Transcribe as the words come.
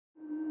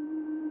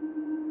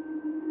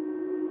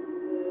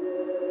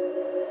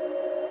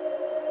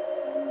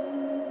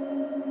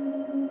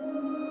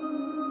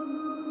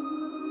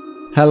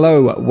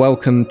Hello,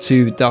 welcome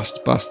to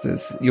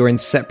Dustbusters, your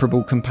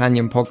inseparable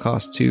companion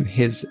podcast to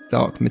His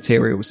Dark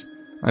Materials.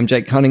 I'm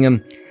Jake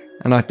Cunningham,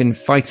 and I've been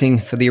fighting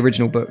for the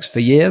original books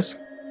for years.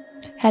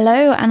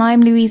 Hello, and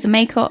I'm Louisa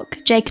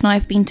Maycock. Jake and I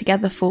have been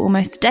together for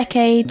almost a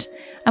decade,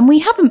 and we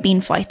haven't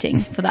been fighting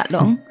for that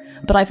long,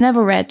 but I've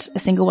never read a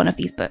single one of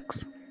these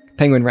books.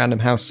 Penguin Random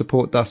House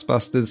support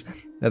Dustbusters.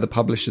 They're the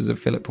publishers of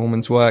Philip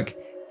Pullman's work.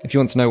 If you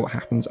want to know what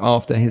happens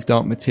after His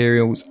Dark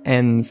Materials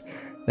ends,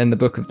 then The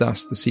Book of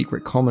Dust, The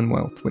Secret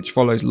Commonwealth, which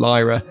follows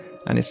Lyra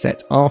and is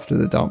set after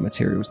the Dark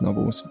Materials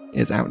novels,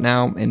 is out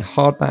now in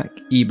hardback,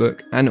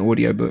 ebook and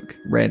audiobook,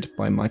 read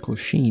by Michael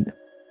Sheen.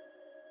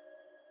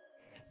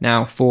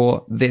 Now,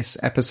 for this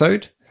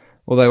episode,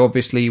 although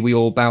obviously we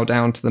all bow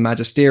down to the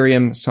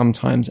magisterium,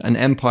 sometimes an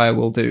empire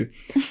will do.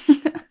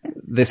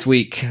 This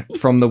week,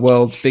 from the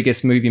world's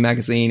biggest movie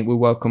magazine, we'll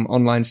welcome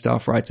online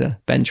staff writer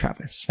Ben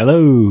Travis.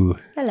 Hello.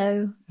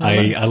 Hello.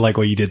 I like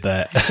what you did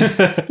there.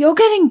 You're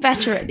getting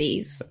better at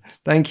these.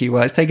 Thank you.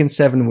 Well, it's taken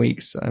 7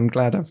 weeks. I'm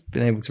glad I've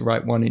been able to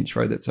write one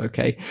intro that's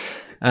okay.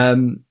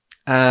 And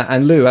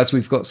Lou, as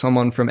we've got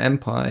someone from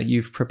Empire,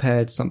 you've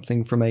prepared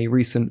something from a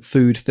recent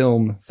food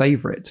film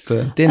favourite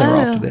for dinner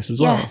after this as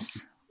well.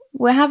 Yes.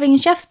 We're having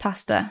chef's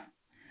pasta,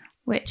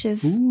 which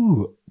is...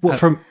 Ooh. What,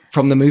 from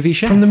the movie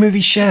Chef? From the movie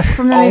Chef.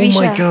 From the movie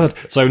Oh my Chef. God.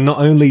 So not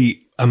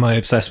only am I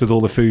obsessed with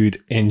all the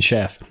food in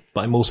Chef,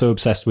 but I'm also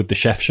obsessed with the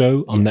Chef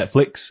Show on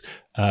Netflix,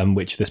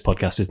 which this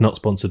podcast is not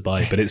sponsored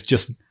by, but it's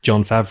just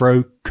Jon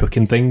Favreau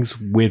cooking things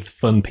with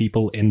fun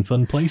people in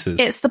fun places.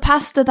 It's the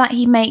pasta that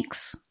he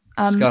makes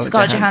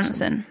Scarlett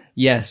Johansson.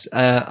 Yes.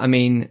 I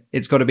mean,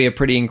 it's got to be a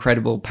pretty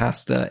incredible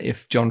pasta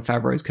if Jon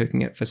Favreau's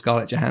cooking it for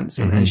Scarlett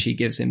Johansson and she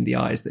gives him the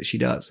eyes that she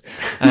does.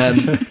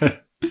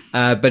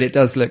 But it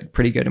does look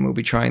pretty good, and we'll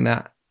be trying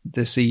that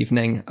this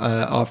evening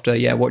after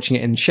watching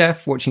it in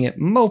Chef, watching it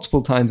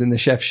multiple times in the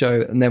Chef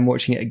Show, and then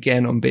watching it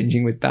again on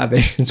Binging with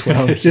Babish as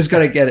well. Just got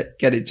to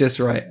get it just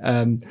right.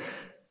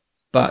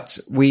 But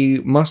we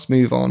must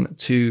move on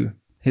to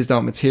His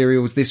Dark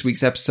Materials. This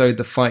week's episode,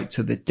 The Fight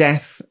to the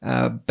Death.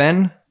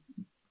 Ben,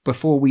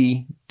 before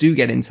we do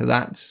get into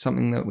that,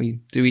 something that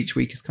we do each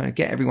week is kind of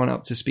get everyone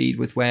up to speed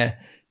with where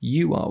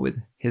you are with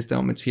His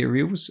Dark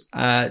Materials.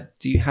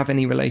 Do you have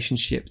any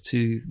relationship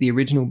to the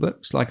original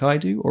books like I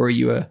do, or are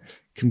you a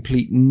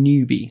complete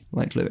newbie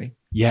like Louis?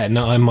 Yeah,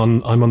 no, I'm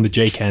on the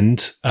Jake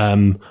end.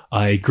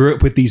 I grew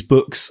up with these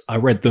books. I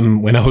read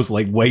them when I was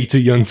like way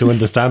too young to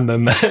understand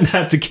them and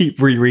had to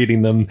keep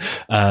rereading them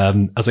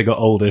as I got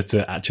older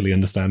to actually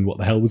understand what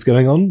the hell was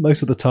going on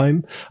most of the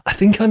time. I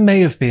think I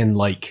may have been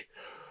like,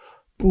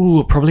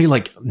 probably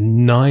like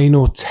 9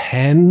 or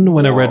 10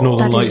 when I read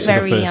Northern Lights for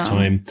the first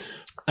time.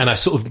 And I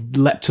sort of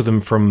leapt to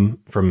them from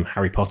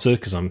Harry Potter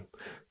because I'm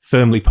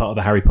firmly part of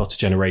the Harry Potter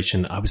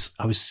generation. I was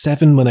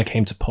 7 when I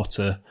came to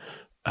Potter,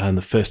 and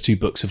the first 2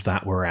 books of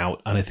that were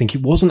out. And I think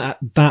it wasn't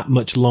that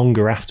much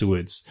longer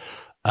afterwards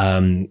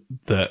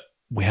that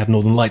we had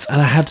Northern Lights.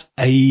 And I had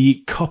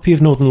a copy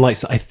of Northern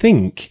Lights that I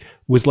think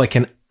was like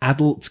an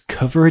adult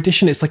cover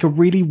edition. It's like a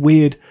really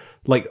weird,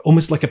 like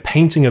almost like a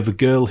painting of a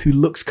girl who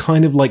looks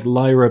kind of like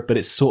Lyra, but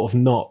it's sort of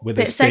not. With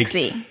Bit this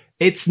sexy. Big,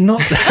 it's not.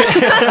 It's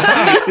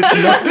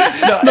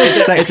not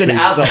sexy. It's an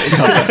adult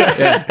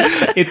cover. Yeah.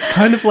 It's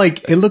kind of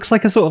like, it looks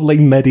like a sort of like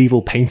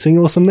medieval painting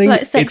or something.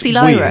 Like sexy it's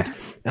Lyra. Weird.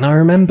 And I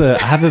remember,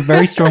 I have a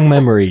very strong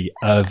memory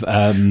of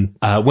when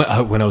I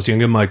was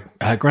younger, my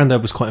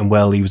granddad was quite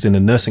unwell. He was in a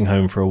nursing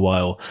home for a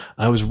while.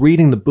 I was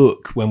reading the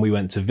book when we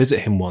went to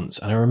visit him once.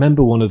 And I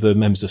remember one of the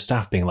members of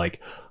staff being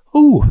like,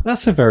 "Oh,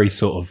 that's a very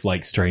sort of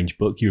like strange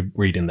book you're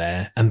reading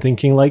there," and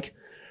thinking like,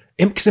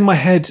 because in my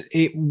head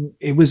it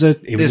was a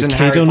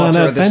kid on an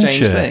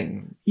adventure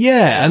thing.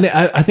 Yeah, and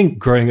I think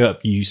growing up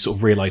you sort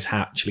of realize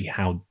how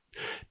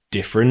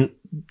different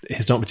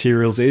His Dark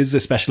Materials is,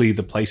 especially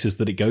the places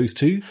that it goes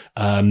to.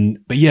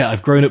 But yeah,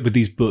 I've grown up with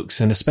these books,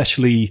 and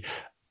especially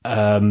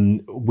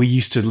we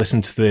used to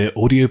listen to the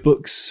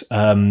audiobooks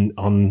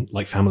on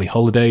like family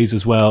holidays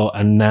as well,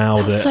 and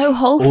now That's so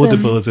wholesome.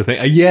 Audible is a thing.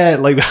 Yeah,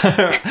 like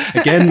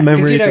again,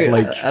 memories of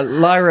like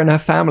Lyra and her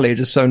family are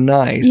just so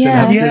nice,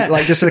 Yeah. and have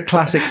like just a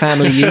classic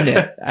family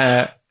unit.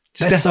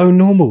 Just so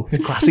normal,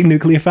 classic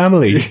nuclear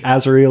family.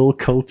 Azriel,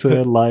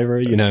 Coulter,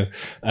 Lyra, you know.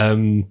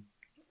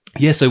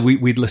 Yeah, so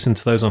we'd listen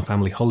to those on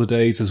family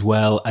holidays as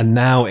well. And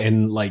now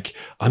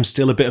I'm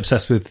still a bit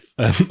obsessed with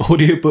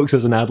audiobooks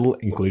as an adult,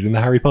 including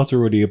the Harry Potter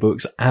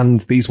audiobooks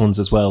and these ones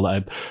as well.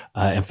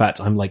 In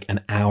fact, I'm like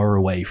an hour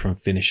away from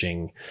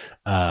finishing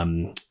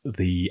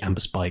the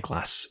Amber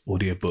Spyglass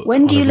audiobook.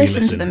 When do you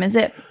listen to them? Is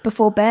it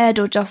before bed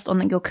or just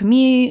on your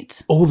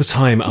commute? All the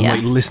time. I'm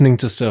like listening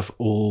to stuff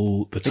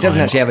all the time. He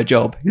doesn't actually have a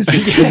job. It's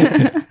just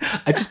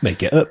I just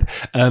make it up.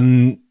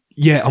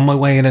 Yeah, on my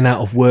way in and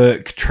out of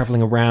work,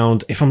 traveling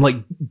around. If I'm like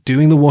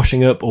doing the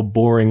washing up or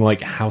boring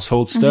like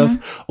household stuff,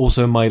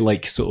 also my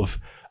like sort of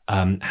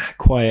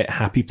quiet,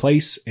 happy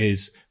place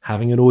is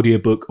having an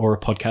audiobook or a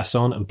podcast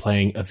on and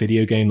playing a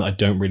video game that I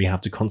don't really have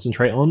to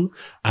concentrate on.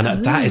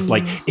 And that is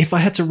like, if I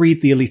had to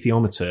read the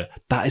alethiometer,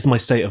 that is my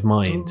state of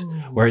mind,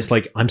 where it's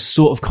like, I'm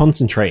sort of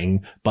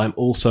concentrating, but I'm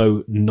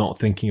also not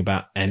thinking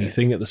about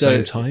anything at the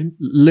same time.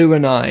 Lou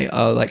and I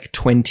are like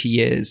 20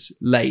 years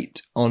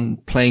late on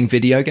playing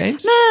video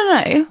games.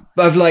 No.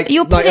 Of like,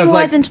 You're putting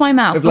words into my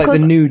mouth. Of like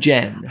the new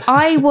gen.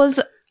 I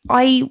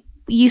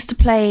used to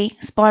play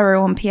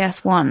Spyro on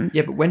PS1.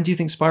 Yeah, but when do you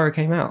think Spyro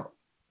came out?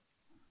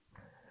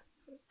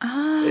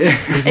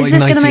 Is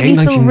this going to make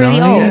me feel really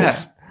old?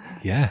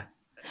 Yeah.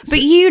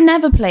 But you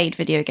never played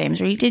video games,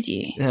 really, did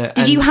you?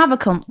 Did you have a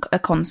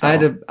console?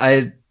 I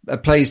had a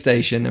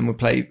PlayStation and would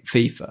play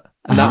FIFA.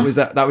 And that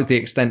was the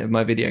extent of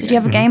my video game. Did you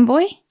have a Game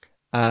Boy?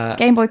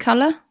 Game Boy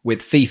Color?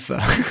 With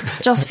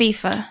FIFA. Just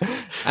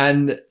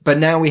FIFA. But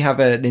now we have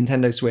a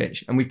Nintendo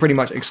Switch, and we've pretty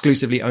much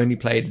exclusively only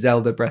played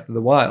Zelda Breath of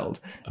the Wild.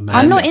 Amazing.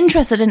 I'm not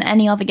interested in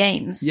any other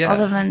games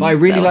other than but I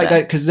really Zelda. like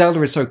that because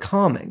Zelda is so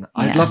calming.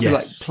 I'd love to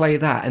like Yes. play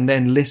that and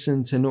then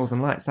listen to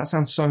Northern Lights. That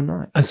sounds so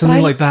nice. And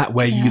something like that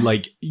where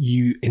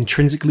you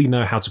intrinsically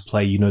know how to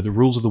play, you know the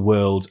rules of the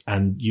world,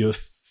 and you're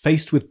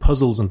faced with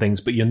puzzles and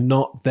things, but you're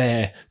not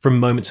there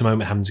from moment to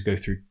moment having to go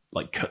through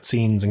like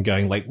cutscenes and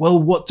going like,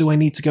 well, what do I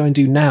need to go and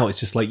do now?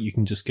 It's just like you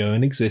can just go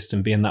and exist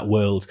and be in that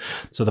world.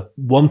 So the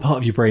one part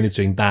of your brain is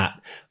doing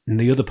that, and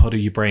the other part of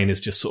your brain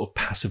is just sort of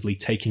passively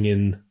taking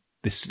in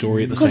this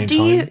story at the same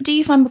time. Do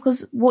you find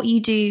because what you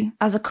do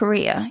as a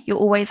career, you're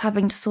always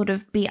having to sort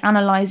of be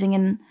analysing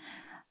and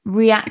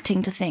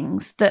reacting to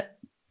things, that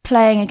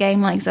playing a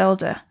game like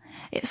Zelda,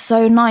 it's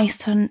so nice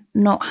to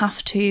not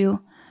have to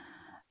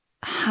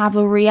have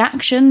a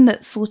reaction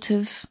that's sort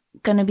of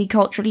going to be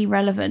culturally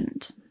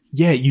relevant.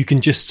 Yeah, you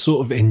can just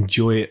sort of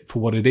enjoy it for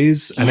what it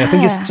is. And I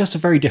think it's just a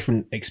very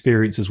different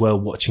experience as well,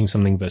 watching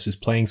something versus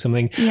playing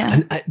something.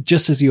 Yeah. And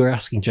just as you were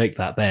asking Jake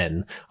that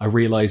then, I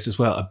realized as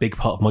well, a big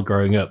part of my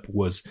growing up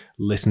was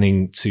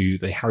listening to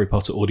the Harry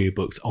Potter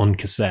audiobooks on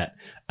cassette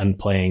and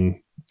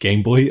playing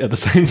Game Boy at the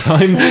same time.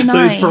 So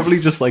So it's nice. probably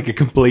just like a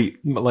complete,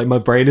 like my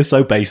brain is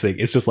so basic.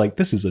 It's just like,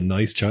 this is a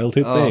nice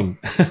childhood thing.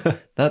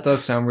 That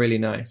does sound really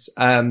nice.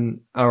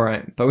 All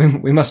right. But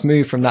we must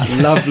move from that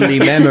lovely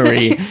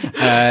memory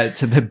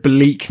to the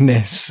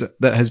bleakness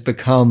that has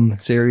become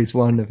series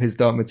 1 of His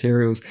Dark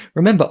Materials.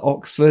 Remember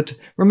Oxford?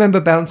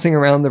 Remember bouncing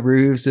around the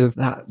roofs of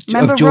that?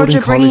 Remember of Jordan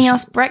Roger bringing College?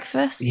 us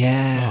breakfast?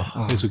 Yeah.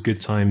 Oh, those were good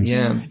times.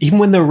 Yeah. Even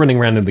when they were running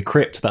around in the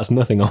crypt, that's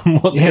nothing on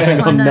what's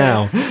going I on know.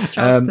 now.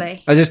 Child's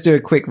play. I'll just do a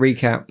quick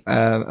recap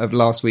of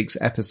last week's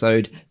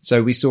episode.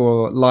 So we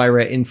saw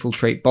Lyra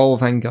infiltrate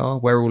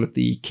Bolvangar, where all of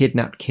the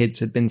kidnapped kids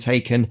had been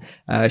taken.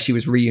 She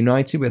was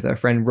reunited with her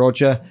friend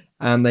Roger,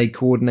 and they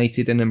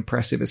coordinated an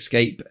impressive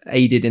escape,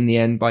 aided in the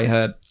end by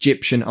her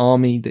Egyptian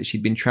army that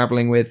she'd been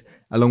traveling with,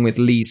 along with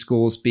Lee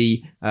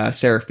Scoresby,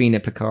 Serafina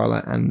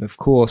Picala, and of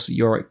course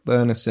Yorick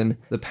Bernison,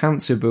 the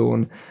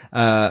Panzerborn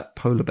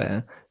polar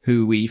bear,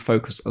 who we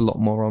focus a lot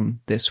more on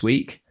this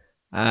week.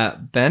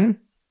 Ben,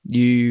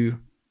 you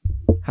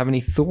have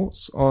any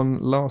thoughts on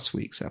last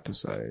week's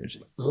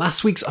episode?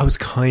 Last week's I was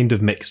kind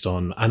of mixed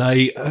on, and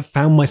I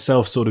found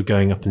myself sort of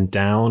going up and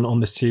down on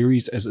the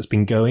series as it's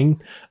been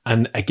going.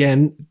 And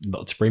again,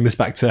 not to bring this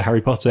back to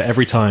Harry Potter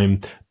every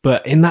time,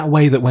 but in that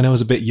way that when I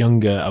was a bit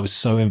younger, I was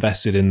so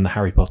invested in the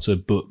Harry Potter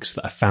books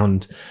that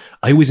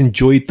I always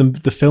enjoyed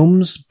the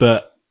films,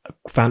 but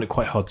found it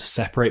quite hard to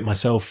separate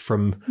myself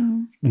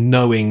from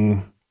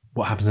knowing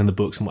what happens in the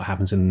books and what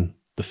happens in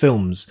the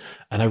films.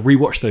 And I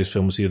rewatched those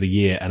films the other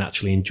year and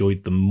actually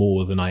enjoyed them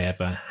more than I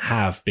ever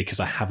have, because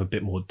I have a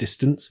bit more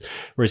distance.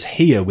 Whereas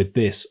here with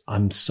this,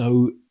 I'm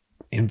so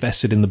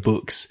invested in the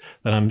books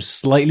that I'm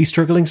slightly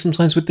struggling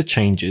sometimes with the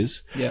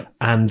changes. Yeah.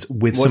 And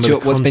with What's been your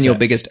concepts.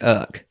 biggest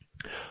irk?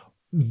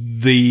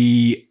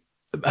 The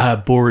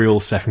Boreal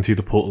stepping through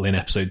the portal in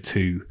episode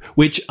 2,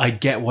 which I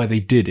get why they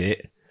did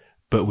it,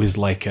 but was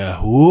like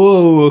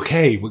whoa,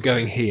 okay, we're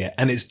going here.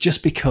 And it's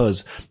just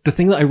because the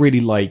thing that I really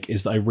like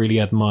is that I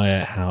really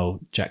admire how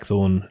Jack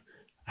Thorne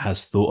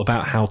has thought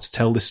about how to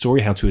tell this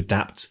story, how to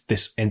adapt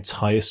this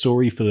entire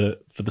story for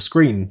the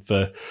screen,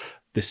 for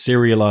this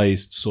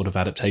serialized sort of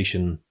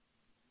adaptation.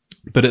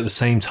 But at the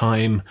same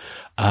time,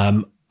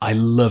 I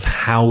love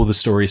how the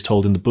story is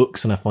told in the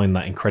books, and I find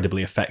that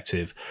incredibly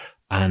effective.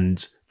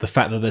 And the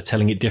fact that they're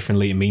telling it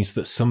differently, it means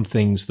that some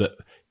things that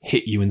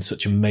hit you in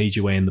such a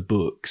major way in the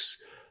books,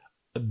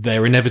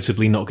 they're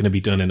inevitably not going to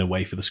be done in a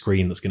way for the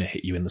screen that's going to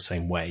hit you in the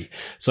same way.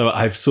 So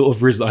I've sort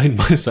of resigned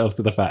myself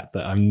to the fact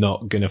that I'm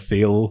not going to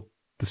feel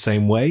the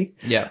same way.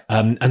 Yeah.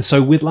 And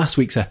so with last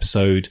week's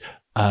episode,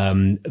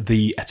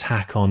 the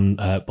attack on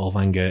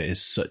Bolvangar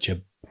is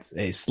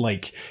it's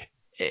like,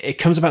 it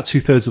comes about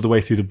 2/3 of the way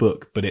through the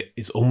book, but it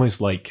is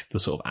almost like the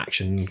sort of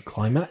action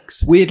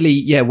climax. Weirdly,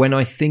 yeah, when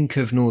I think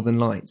of Northern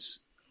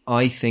Lights,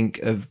 I think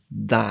of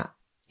that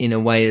in a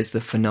way as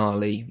the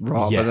finale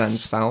rather Yes. than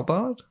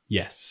Svalbard.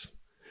 Yes.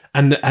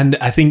 And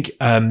I think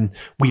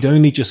we'd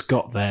only just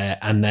got there,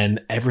 and then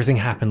everything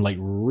happened like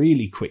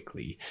really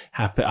quickly.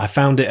 I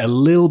found it a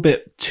little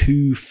bit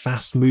too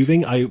fast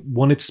moving. I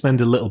wanted to spend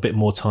a little bit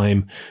more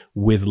time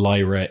with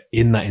Lyra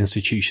in that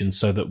institution,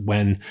 so that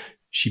when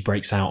she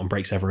breaks out and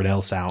breaks everyone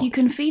else out, you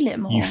can feel it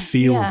more. You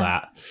feel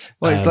that.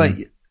 Well, it's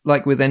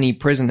like with any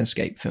prison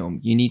escape film,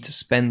 you need to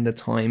spend the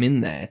time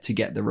in there to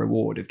get the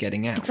reward of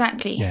getting out.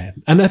 Exactly. Yeah.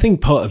 And I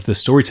think part of the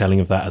storytelling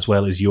of that as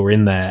well is you're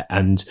in there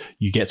and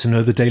you get to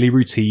know the daily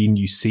routine.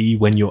 You see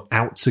when your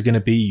outs are going to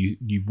be.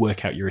 You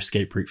work out your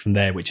escape route from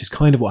there, which is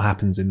kind of what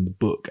happens in the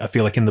book. I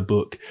feel like in the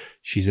book,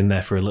 she's in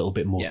there for a little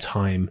bit more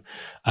time.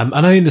 And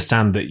I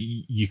understand that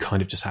you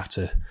kind of just have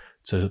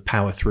to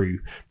power through.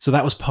 So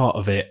that was part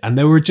of it. And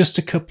there were just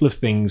a couple of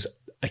things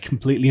I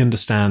completely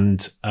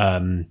understand,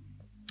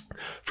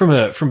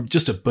 from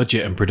just a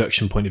budget and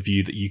production point of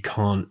view, that you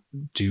can't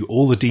do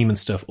all the demon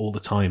stuff all the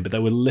time, but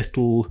there were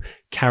little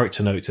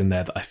character notes in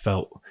there that I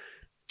felt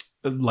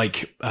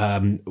like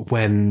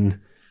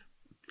when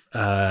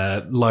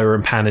Lyra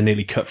and Pan are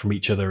nearly cut from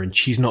each other and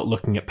she's not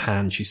looking at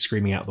Pan, she's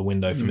screaming out the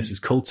window for Mrs.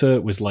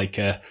 Coulter, was like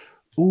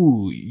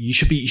ooh, you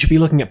should be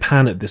looking at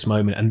Pan at this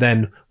moment. And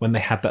then when they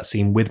had that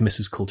scene with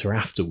Mrs. Coulter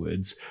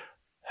afterwards,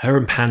 her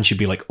and Pan should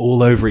be like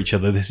all over each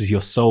other. This is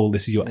your soul.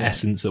 This is your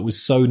essence that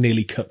was so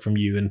nearly cut from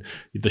you, and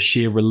the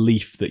sheer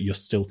relief that you're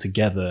still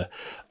together.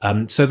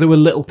 So there were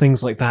little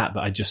things like that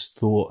I just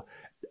thought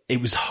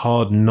it was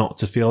hard not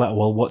to feel that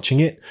while watching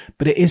it.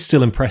 But it is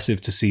still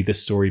impressive to see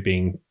this story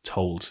being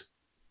told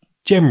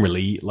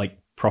generally, like,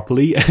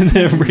 properly in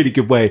a really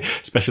good way.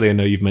 Especially, I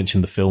know you've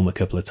mentioned the film a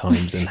couple of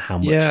times and how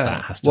much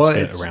that has to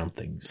skirt around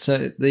things.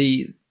 So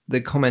the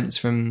comments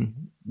from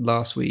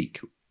last week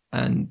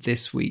and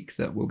this week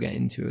that we'll get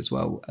into as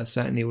well are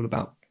certainly all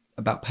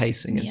about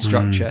pacing and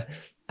structure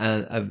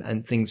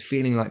and things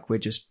feeling like we're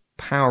just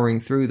powering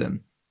through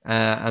them.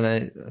 And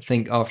I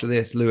think after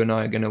this, Lou and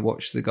I are going to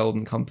watch The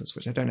Golden Compass,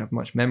 which I don't have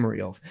much memory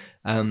of.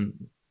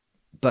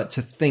 But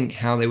to think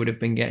how they would have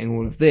been getting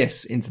all of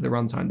this into the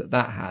runtime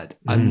that had,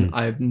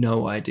 I have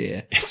no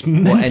idea. It's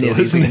mental,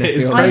 isn't it?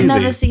 It's crazy. I've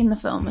never seen the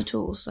film at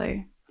all, so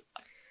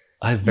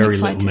I have very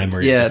little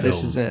memory. Yeah, of the this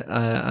film. is it.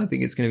 I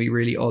think it's going to be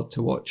really odd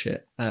to watch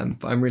it,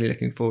 but I'm really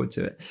looking forward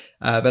to it.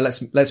 But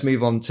let's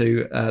move on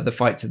to the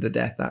fight to the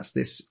death. That's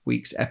this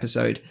week's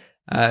episode.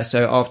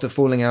 So after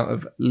falling out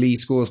of Lee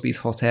Scoresby's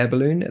hot air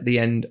balloon at the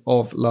end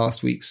of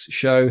last week's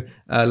show,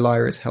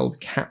 Lyra is held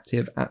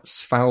captive at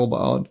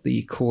Svalbard,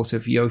 the court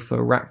of Jofa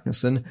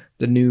Ragnarsson,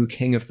 the new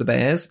king of the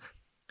bears.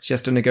 She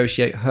has to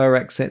negotiate her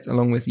exit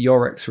along with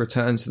Yorick's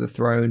return to the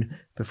throne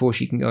before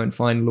she can go and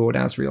find Lord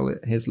Asriel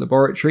at his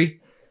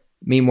laboratory.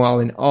 Meanwhile,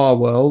 in our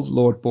world,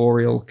 Lord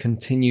Boreal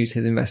continues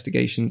his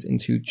investigations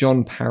into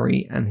John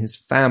Parry and his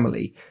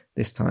family,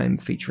 this time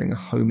featuring a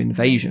home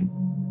invasion.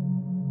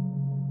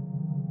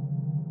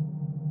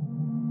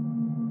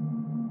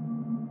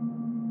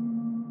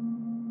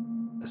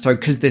 So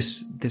because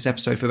this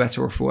episode, for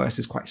better or for worse,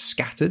 is quite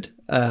scattered,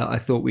 I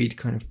thought we'd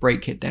kind of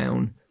break it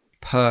down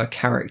per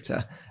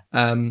character.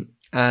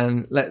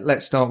 And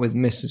let's start with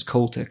Mrs.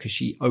 Coulter, because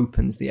she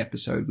opens the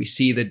episode. We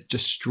see the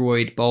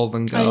destroyed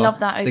Bolvangar. I love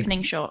that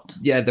opening shot.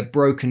 Yeah, the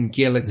broken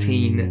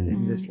guillotine,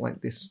 and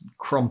this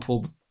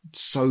crumpled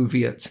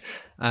Soviet,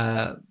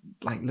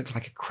 looked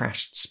like a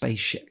crashed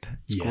spaceship.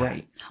 It's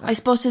great. I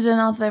spotted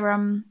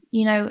another.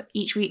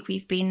 Each week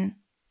we've been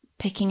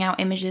picking out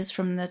images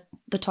from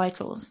the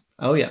titles.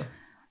 Oh yeah,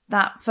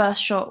 that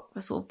first shot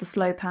was sort of the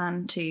slow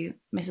pan to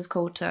Mrs.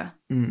 Coulter.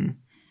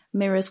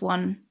 Mirrors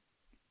one.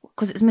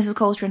 Because it's Mrs.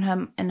 Coulter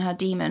and her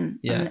demon,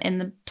 and in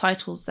the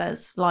titles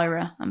there's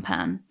Lyra and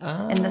Pan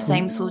in the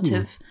same sort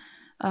of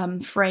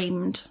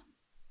framed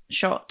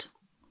shot.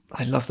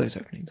 I love those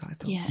opening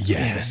titles.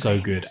 Yeah, so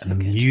good. And the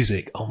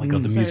music, oh my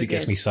god, the music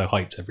gets me so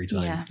hyped every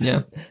time.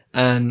 Yeah.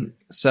 And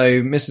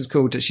so Mrs.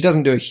 Coulter, she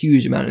doesn't do a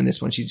huge amount in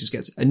this one. She just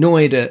gets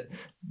annoyed at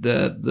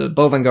the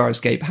Bolvangar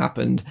escape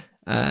happened,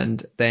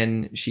 and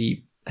then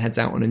she heads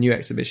out on a new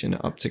exhibition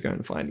up to go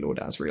and find Lord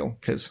Asriel,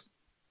 because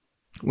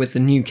with the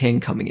new king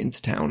coming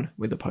into town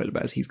with the polar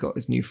bears, he's got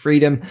his new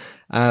freedom.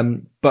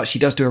 But she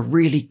does do a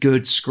really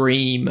good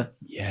scream.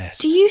 Yes.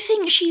 Do you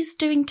think she's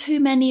doing too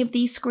many of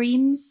these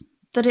screams?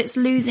 That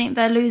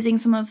they're losing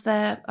some of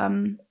their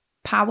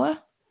power?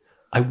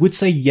 I would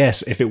say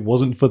yes if it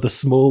wasn't for the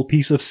small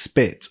piece of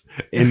spit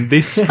in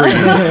this scream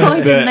I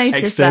didn't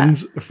notice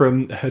extends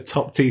from her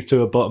top teeth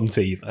to her bottom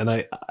teeth.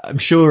 And I'm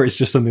sure it's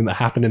just something that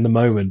happened in the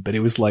moment, but it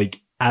was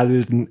like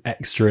added an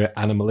extra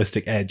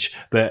animalistic edge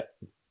that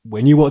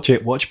when you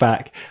watch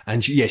back,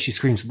 and she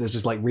screams. There's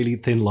this like really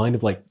thin line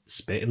of like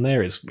spit in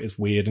there. It's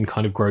weird and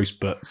kind of gross,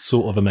 but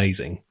sort of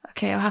amazing.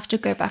 Okay, I'll have to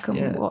go back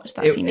and watch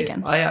that scene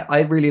again.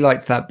 I really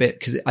liked that bit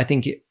because I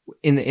think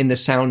in the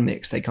sound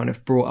mix they kind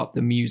of brought up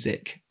the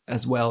music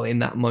as well in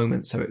that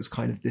moment, so it was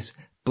kind of this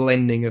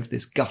blending of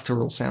this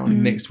guttural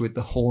sound mixed with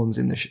the horns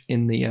in the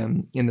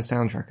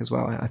soundtrack as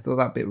well. I thought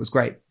that bit was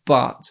great,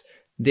 but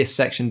this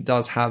section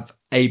does have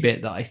a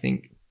bit that I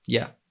think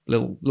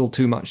little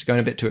too much,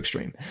 going a bit too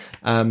extreme,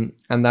 and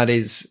that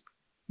is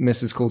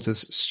Mrs.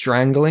 Coulter's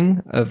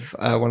strangling of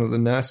one of the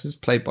nurses,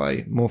 played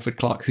by Morford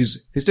Clark,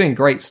 who's doing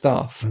great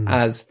stuff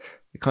as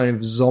a kind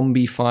of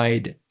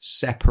zombified,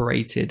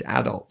 separated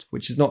adult,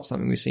 which is not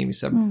something we've seen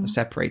with a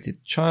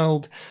separated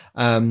child.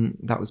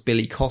 That was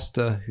Billy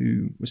Costa,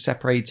 who was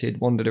separated,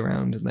 wandered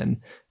around,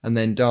 and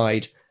then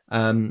died.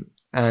 And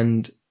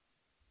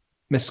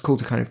Mrs.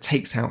 Coulter kind of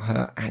takes out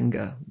her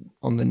anger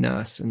on the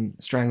nurse and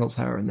strangles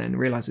her, and then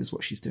realizes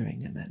what she's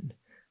doing, and then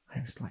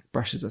just like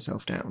brushes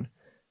herself down.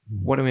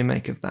 What do we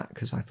make of that?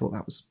 Because I thought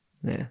that was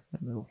a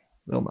little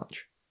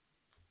much.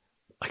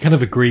 I kind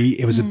of agree.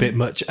 It was a bit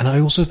much. And I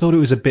also thought it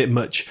was a bit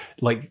much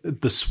like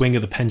the swing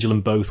of the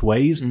pendulum both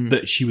ways,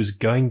 that she was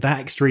going that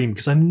extreme,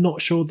 because I'm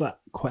not sure that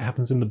quite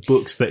happens in the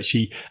books, that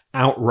she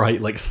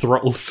outright like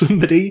throttles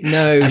somebody.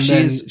 No,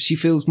 she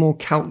feels more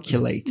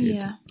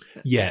calculated.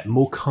 Yeah,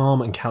 more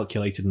calm and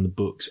calculated in the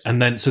books. And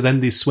then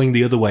they swing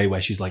the other way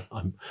where she's like,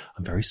 I'm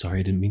very sorry,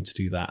 I didn't mean to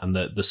do that. And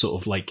the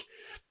sort of like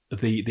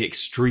the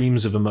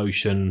extremes of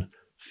emotion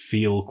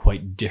feel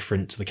quite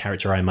different to the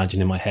character I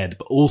imagine in my head,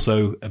 but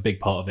also a big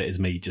part of it is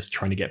me just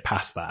trying to get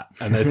past that.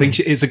 And I think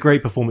it's a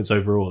great performance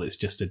overall. It's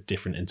just a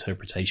different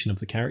interpretation of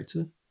the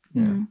character.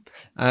 Yeah.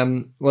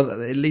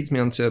 Well, it leads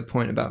me on to a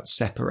point about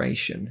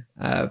separation,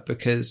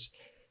 because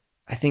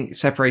I think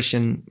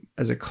separation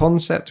as a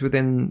concept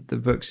within the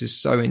books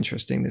is so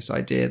interesting. This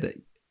idea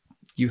that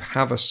you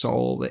have a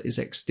soul that is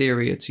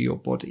exterior to your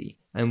body,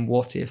 and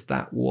what if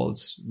that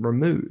was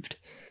removed?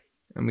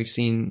 And we've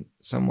seen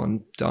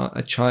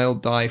a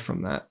child die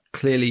from that.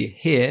 Clearly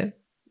here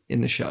in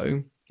the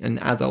show, an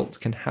adult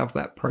can have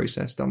that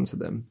process done to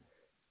them,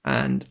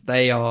 and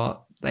they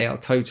are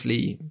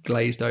totally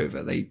glazed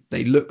over.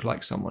 They look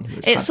like someone who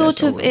has had their soul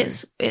removed.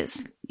 It's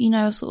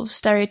a sort of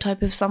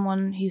stereotype of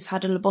someone who's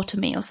had a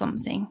lobotomy or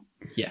something.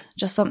 Yeah.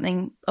 Just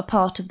a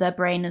part of their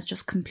brain has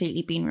just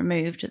completely been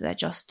removed. They're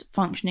just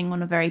functioning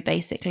on a very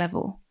basic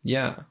level.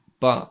 Yeah.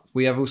 But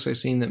we have also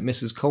seen that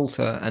Mrs.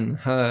 Coulter and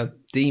her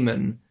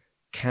demon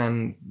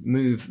can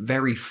move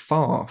very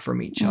far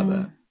from each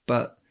other,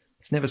 but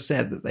it's never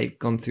said that they've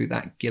gone through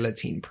that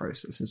guillotine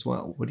process as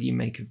well. What do you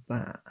make of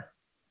that?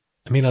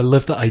 I mean, I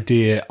love the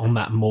idea on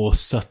that more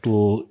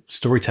subtle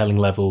storytelling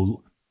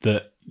level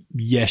that,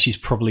 yeah, she's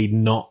probably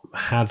not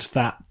had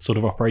that sort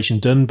of operation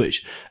done, but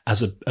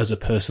as a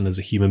person, as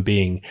a human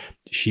being,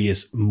 she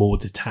is more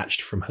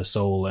detached from her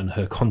soul and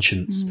her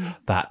conscience.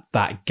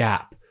 That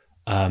gap,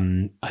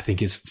 I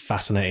think is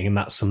fascinating, and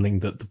that's something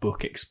that the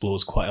book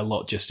explores quite a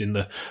lot, just in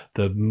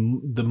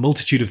the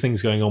multitude of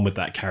things going on with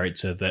that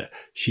character, that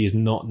she is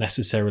not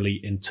necessarily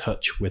in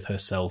touch with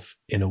herself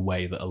in a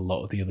way that a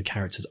lot of the other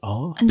characters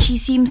are. And she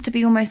seems to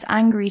be almost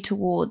angry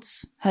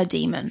towards her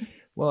demon.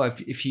 Well,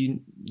 if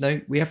you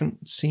know, we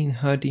haven't seen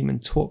her demon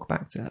talk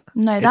back to her.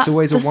 No, it's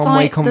always a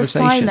one-way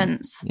conversation. The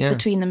silence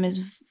between them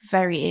is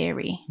very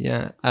eerie.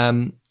 Yeah.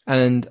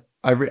 And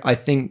I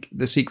think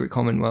The Secret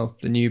Commonwealth,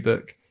 the new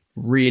book,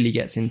 really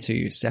gets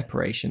into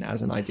separation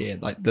as an idea.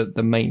 Like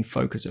the main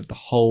focus of the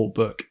whole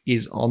book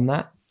is on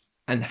that,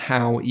 and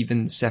how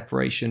even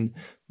separation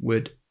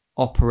would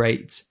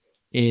operate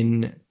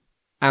in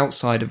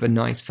outside of a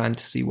nice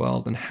fantasy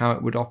world, and how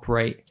it would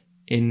operate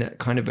in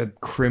kind of a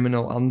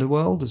criminal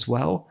underworld as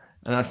well.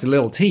 And that's a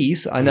little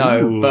tease, I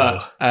know. Ooh.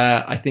 But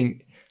I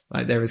think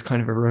like there is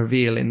kind of a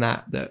reveal in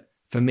that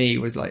for me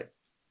was like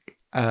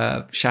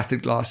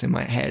shattered glass in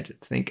my head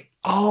to think,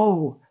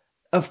 oh,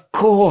 of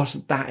course,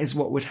 that is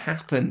what would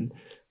happen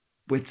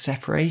with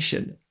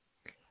separation.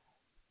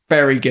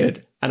 Very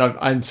good. And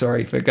I'm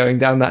sorry for going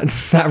down that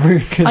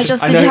route. I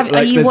just didn't have.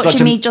 Are you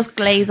watching me just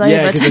glaze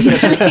over?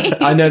 Totally?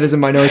 I know there's a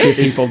minority of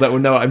people that will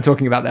know what I'm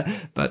talking about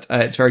there, but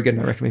it's very good,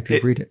 and I recommend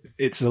people read it.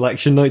 It's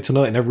election night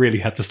tonight, and I really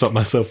had to stop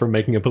myself from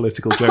making a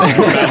political joke.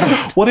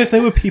 What if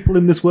there were people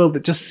in this world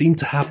that just seem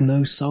to have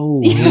no soul?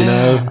 You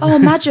know? Oh,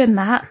 imagine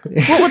that.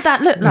 What would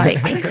that look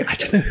like? I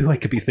don't know who I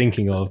could be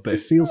thinking of, but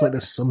it feels like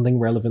there's something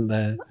relevant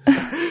there.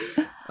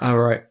 All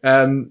right.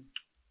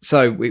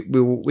 So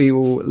we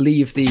will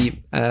leave the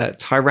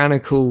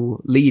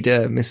tyrannical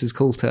leader, Mrs.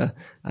 Coulter,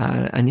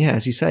 and yeah,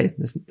 as you say,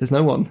 there's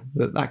no one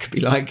that could be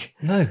like.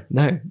 No.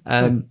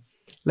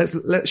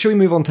 Shall we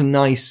move on to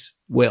nice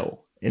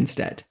Will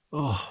instead?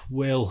 Oh,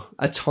 Will,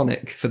 a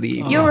tonic for the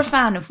evening. You're a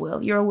fan of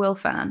Will. You're a Will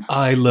fan.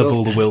 I love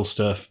all the Will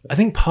stuff. I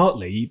think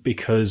partly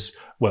because,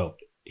 well,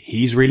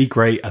 he's really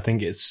great. I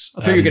think it's.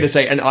 I thought you were going to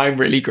say, and I'm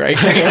really great.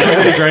 I'm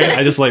really great.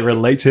 I just like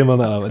relate to him on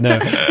that level. No,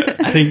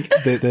 I think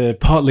the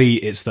partly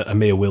it's that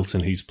Amir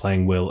Wilson, who's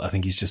playing Will, I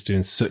think he's just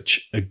doing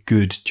such a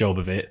good job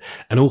of it.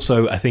 And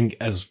also, I think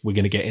as we're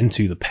going to get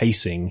into the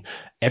pacing,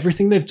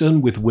 everything they've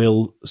done with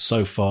Will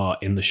so far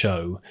in the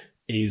show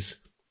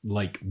is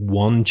like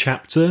one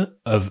chapter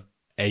of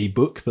a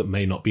book that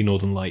may not be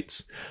Northern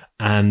Lights.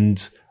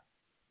 And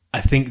I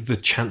think the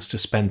chance to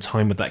spend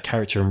time with that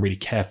character and really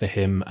care for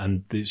him,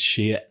 and the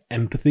sheer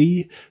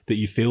empathy that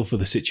you feel for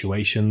the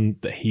situation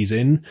that he's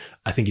in,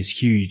 I think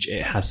is huge.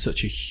 It has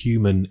such a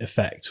human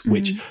effect,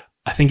 which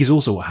I think is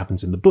also what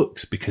happens in the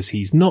books, because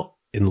he's not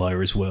in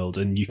Lyra's world,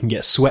 and you can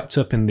get swept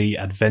up in the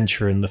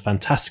adventure and the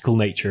fantastical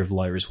nature of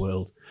Lyra's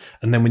world.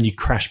 And then when you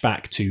crash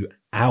back to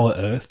our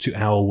Earth, to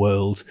our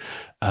world,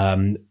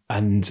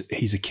 and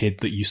he's a kid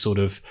that you sort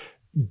of,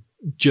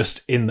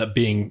 just in that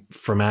being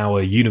from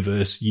our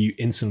universe, you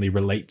instantly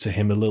relate to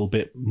him a little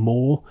bit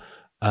more.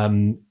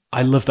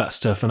 I love that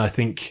stuff. And I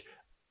think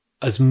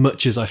as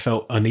much as I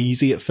felt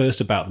uneasy at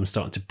first about them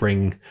starting to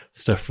bring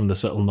stuff from the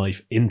Subtle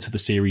Knife into the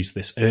series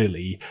this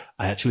early,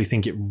 I actually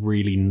think it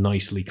really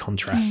nicely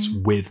contrasts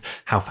with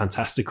how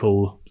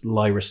fantastical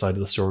Lyra's side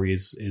of the story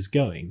is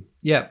going.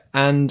 Yeah.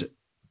 And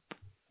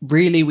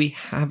really, we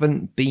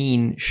haven't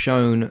been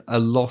shown a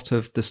lot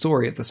of the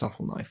story of the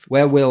Subtle Knife.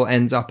 Where Will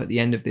ends up at the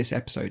end of this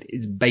episode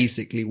is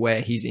basically where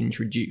he's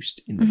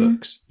introduced in the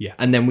books. Yeah.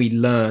 And then we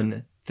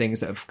learn things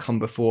that have come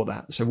before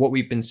that. So what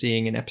we've been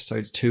seeing in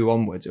episodes 2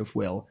 onwards of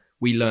Will,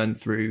 we learn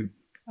through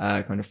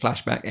kind of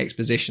flashback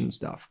exposition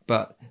stuff.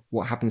 But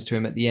what happens to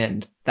him at the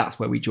end, that's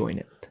where we join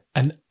it.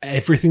 And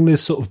everything they've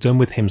sort of done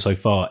with him so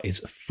far is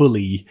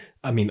fully,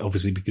 I mean,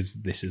 obviously because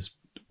this is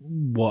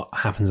what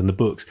happens in the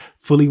books,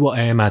 fully what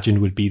I imagined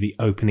would be the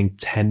opening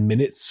 10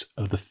 minutes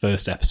of the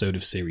first episode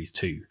of series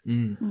 2.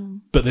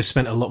 But they've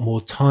spent a lot more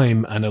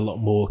time and a lot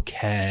more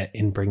care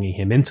in bringing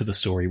him into the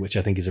story, which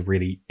I think is a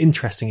really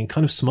interesting and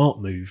kind of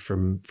smart move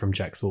from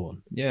Jack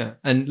Thorne. Yeah.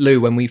 And Lou,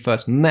 when we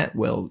first met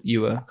Will,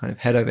 you were kind of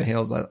head over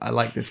heels. I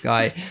like this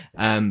guy.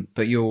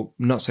 But you're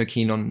not so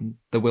keen on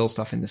the Will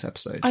stuff in this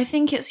episode. I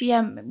think it's,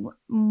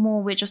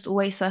 more we're just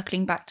always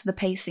circling back to the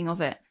pacing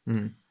of it.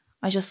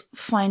 I just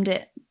find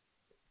it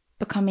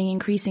becoming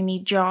increasingly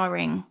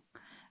jarring.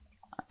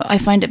 I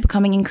find it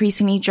becoming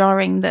increasingly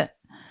jarring that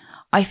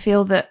I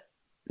feel that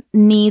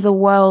neither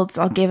worlds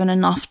are given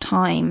enough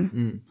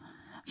time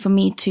for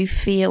me to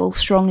feel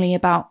strongly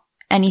about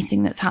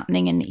anything that's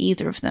happening in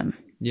either of them.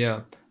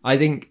 Yeah. I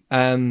think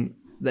that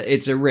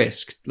it's a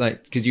risk,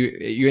 like, because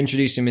you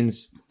introduce him in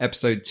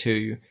episode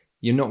 2,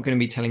 you're not going to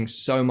be telling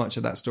so much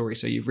of that story,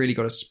 so you've really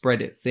got to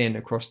spread it thin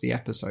across the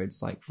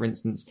episodes. Like, for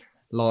instance,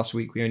 last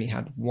week we only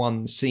had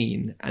one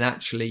scene, and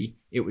actually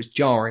it was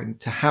jarring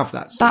to have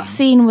that scene. That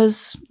scene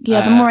was,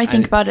 the more I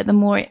think about it, the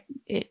more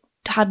it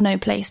had no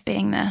place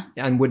being there.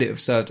 And would it have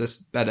served us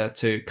better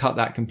to cut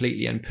that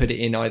completely and put it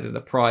in either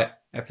the prior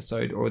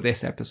episode or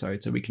this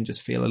episode, so we can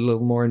just feel a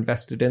little more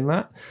invested in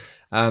that?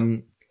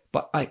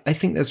 But I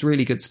think there's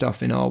really good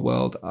stuff in our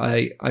world.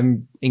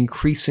 I'm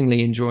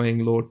increasingly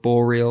enjoying Lord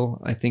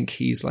Boreal. I think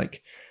he's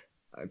like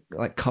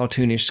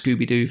cartoonish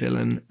Scooby-Doo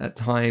villain at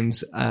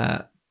times.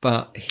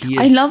 But he is...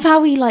 I love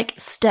how he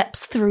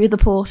steps through the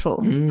portal.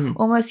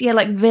 Almost,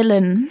 like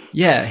villain.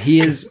 Yeah, he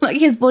is. Like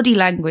his body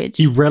language.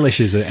 He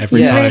relishes it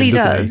every time. He really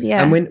does,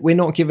 yeah. And we're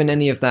not given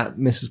any of that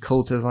Mrs.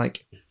 Coulter's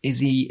is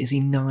he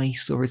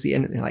nice or is he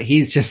anything? Like,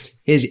 he's just,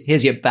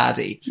 here's your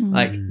baddie.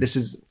 Like, this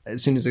is,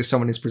 as soon as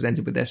someone is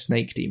presented with their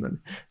snake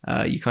demon,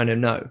 you kind of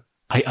know.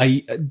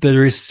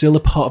 There is still a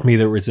part of me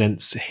that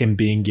resents him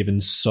being given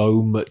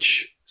so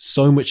much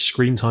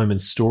screen time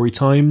and story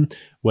time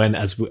when,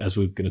 as we're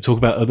going to talk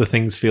about, other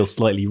things feel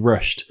slightly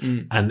rushed.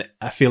 And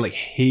I feel like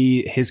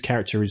his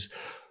character is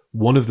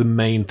one of the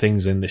main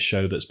things in this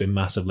show that's been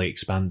massively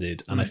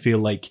expanded. And I feel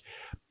like,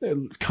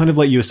 kind of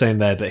like you were saying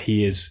there, that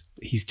he's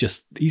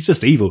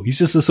just evil. He's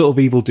just a sort of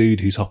evil dude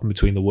who's hopping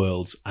between the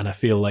worlds. And I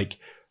feel like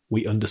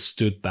we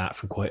understood that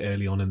from quite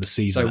early on in the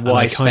season. So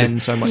why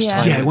spend so much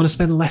time? Yeah, I want to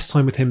spend less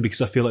time with him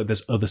because I feel like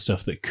there's other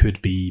stuff that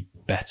could be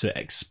better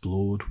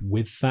explored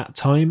with that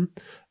time.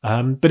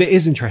 But it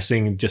is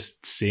interesting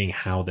just seeing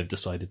how they've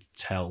decided to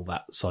tell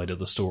that side of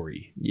the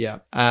story. Yeah.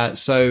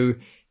 So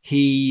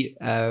he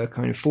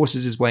kind of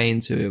forces his way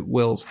into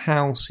Will's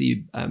house.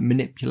 He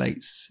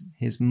manipulates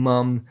his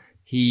mum.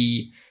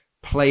 He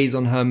plays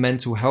on her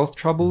mental health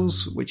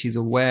troubles, which he's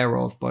aware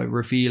of by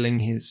revealing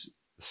his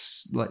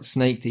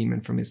snake demon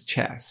from his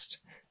chest.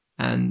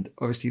 And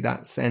obviously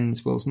that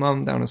sends Will's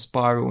mum down a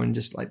spiral, and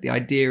just the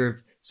idea of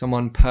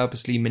someone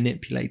purposely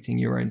manipulating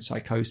your own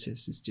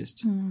psychosis is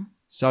just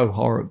so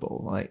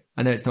horrible.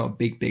 I know it's not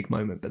a big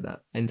moment, but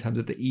that in terms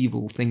of the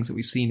evil things that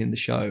we've seen in the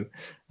show,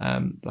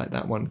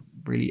 that one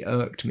really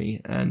irked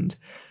me. And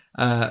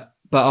but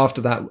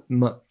after that,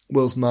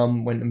 Will's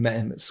mum went and met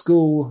him at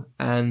school,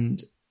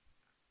 and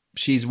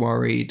she's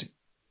worried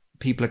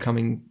people are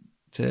coming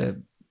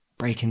to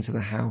break into the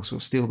house or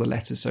steal the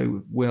letter.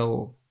 So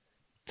Will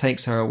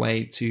takes her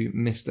away to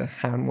Mr.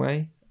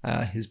 Hanway,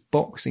 his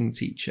boxing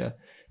teacher,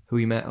 who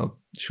we met a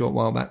short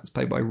while back. It's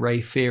played by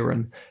Ray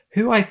Fearon,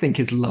 who I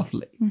think is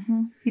lovely.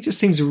 He just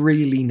seems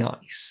really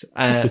nice.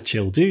 Just a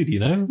chill dude, you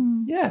know?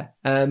 Yeah.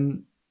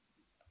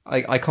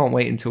 I can't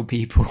wait until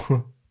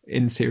people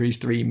in series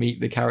 3 meet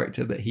the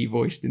character that he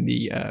voiced in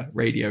the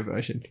radio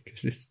version,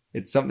 because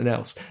it's something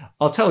else.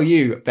 I'll tell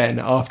you, Ben,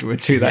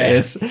 afterwards who that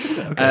is.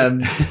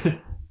 Okay.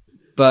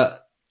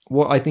 But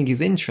what I think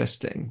is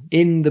interesting,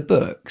 in the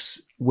books,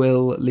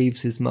 Will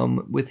leaves his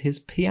mum with his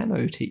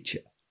piano teacher.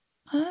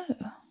 Oh.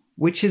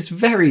 Which is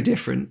very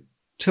different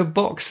to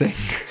boxing.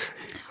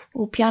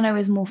 Well, piano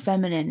is more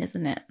feminine,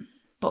 isn't it?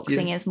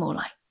 Boxing is more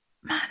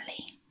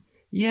manly.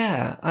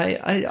 Yeah, I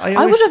I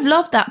always, would have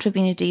loved that to have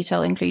been a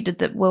detail included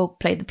that Will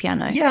played the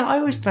piano. yeah, I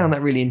always found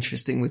that really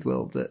interesting with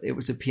Will, that it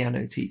was a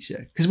piano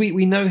teacher, because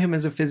we know him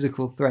as a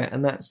physical threat,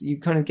 and that's, you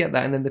kind of get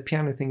that, and then the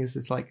piano thing is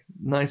this like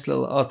nice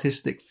little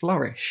artistic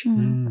flourish.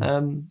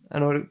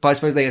 But I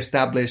suppose they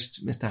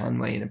established Mr.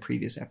 Hanway in a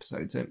previous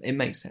episode, so it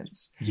makes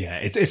sense. Yeah,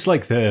 it's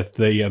like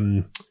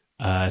the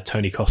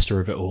Tony Costa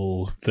of it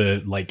all.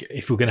 The, like,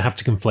 if we're going to have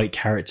to conflate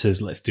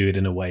characters, let's do it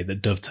in a way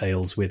that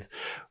dovetails with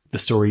the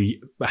story,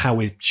 how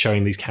we're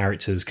showing these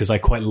characters. Because I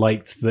quite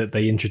liked that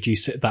they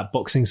introduced that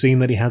boxing scene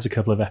that he has a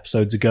couple of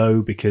episodes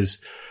ago,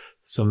 because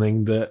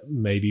something that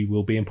maybe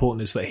will be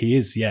important is that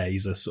he's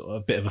a sort of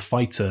a bit of a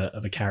fighter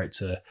of a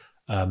character.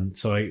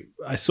 So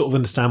I sort of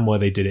understand why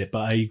they did it,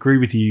 but I agree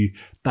with you,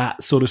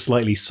 that sort of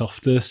slightly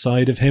softer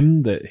side of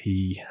him, that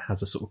he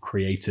has a sort of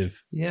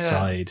creative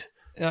side.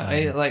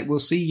 We'll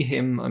see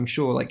him, I'm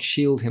sure, like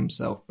shield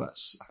himself, but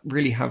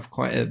really have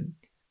quite a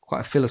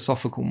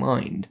philosophical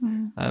mind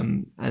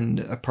and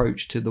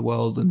approach to the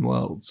world and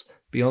worlds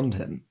beyond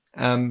him.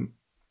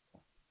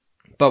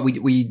 But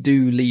we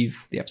do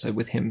leave the episode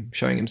with him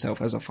showing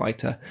himself as a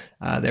fighter.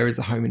 There is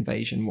the home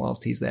invasion.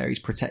 Whilst he's there, he's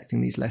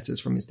protecting these letters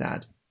from his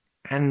dad,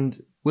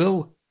 and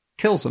Will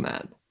kills a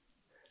man.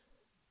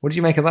 What did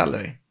you make of that,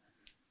 Louis?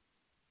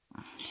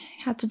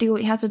 He had to do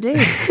what he had to do.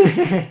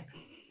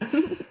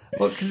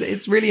 Well, because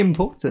it's really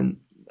important,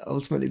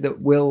 ultimately, that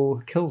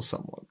Will kills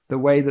someone. The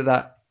way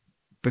that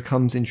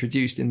becomes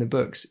introduced in the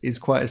books is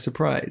quite a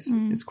surprise.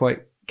 It's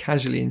quite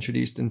casually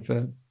introduced and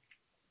for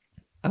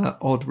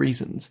odd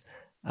reasons.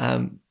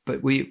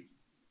 But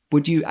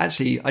would you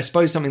actually, I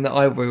suppose something that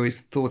I've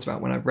always thought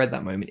about when I've read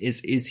that moment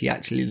is he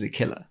actually the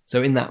killer?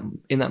 So in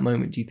that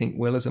moment, do you think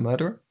Will is a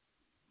murderer?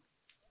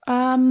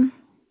 Well,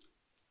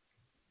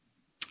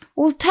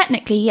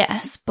 technically,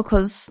 yes, but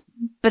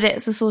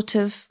it's a sort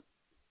of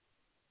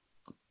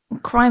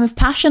crime of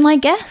passion, I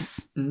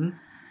guess. Mm-hmm.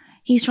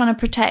 He's trying to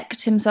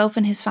protect himself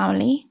and his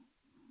family.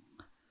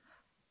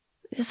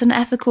 It's an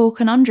ethical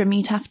conundrum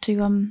you'd have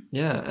to...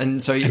 Yeah,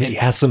 and so... And he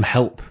has some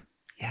help.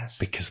 Yes.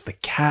 Because the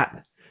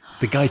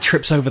guy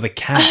trips over the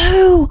cat.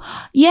 Oh,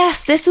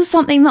 yes, this was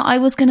something that I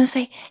was going to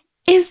say.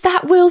 Is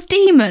that Will's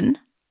demon?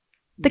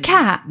 The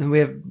cat?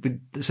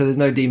 So there's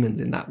no demons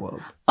in that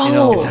world.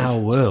 Oh. It's our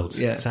world.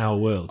 Yeah. It's our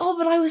world. Oh,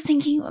 but I was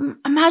thinking,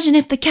 imagine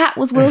if the cat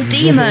was Will's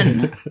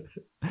demon.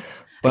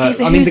 But, Okay,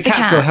 so I mean, who's the the cat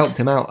cat? still helped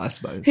him out, I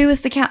suppose. Who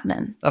was the cat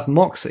then? That's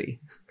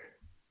Moxie.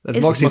 That's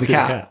Is- Moxie the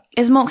cat.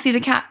 Is Moxie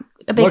the cat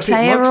a big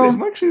player? Or?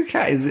 Moxie the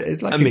cat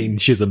is like... I mean,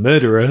 she's a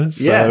murderer,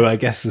 so Yeah. I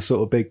guess a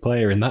sort of big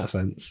player in that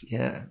sense.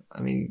 Yeah, I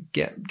mean,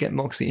 get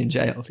Moxie in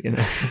jail, you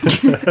know.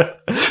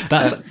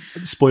 That's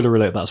spoiler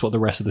alert. That's what the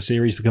rest of the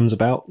series becomes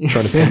about.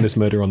 Trying to pin this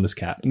murder on this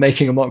cat.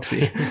 Making a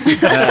Moxie.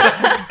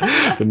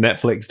 The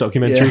Netflix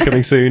documentary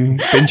coming soon.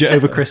 Binge it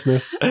over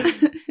Christmas.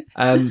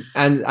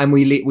 And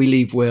we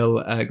leave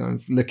Will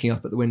going looking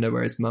up at the window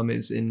where his mum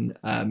is in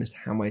Mr.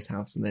 Hanway's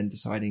house, and then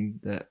deciding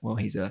that, well,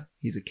 he's a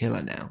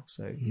killer now,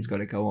 so he's got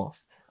to go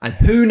off. And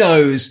who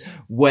knows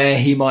where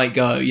he might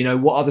go? You know,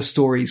 what other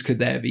stories could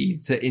there be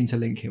to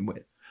interlink him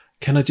with?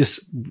 Can I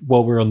just,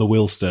 while we're on the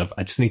Will stuff,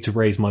 I just need to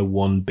raise my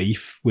one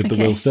beef with the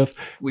Will stuff.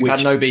 We've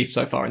had no beef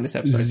so far in this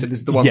episode, so this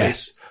is the one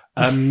beef.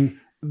 Yes.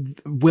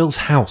 Will's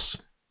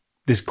house.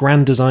 This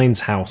Grand Designs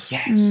house.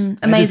 Yes. Where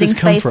Amazing does this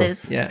come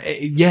spaces. from?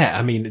 Yeah.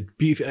 I mean,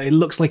 it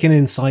looks like an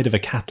inside of a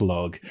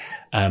catalogue.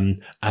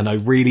 And I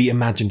really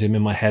imagined him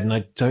in my head, and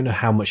I don't know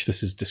how much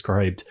this is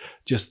described,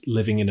 just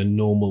living in a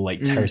normal,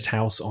 like, terraced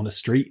house on a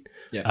street.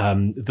 Yeah.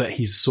 That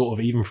he's sort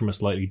of, even from a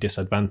slightly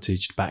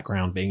disadvantaged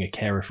background, being a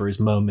carer for his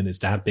mum and his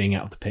dad being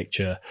out of the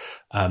picture.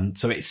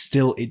 So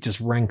it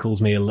just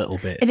rankles me a little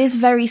bit. It is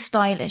very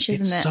stylish,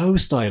 isn't It's it? so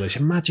stylish.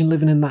 Imagine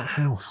living in that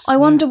house. I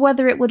wonder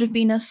whether it would have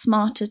been a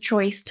smarter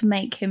choice to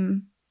make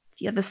him,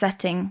 the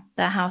setting,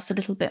 their house, a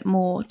little bit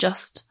more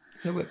just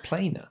A little bit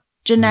plainer.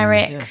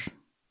 generic,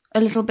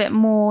 a little bit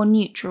more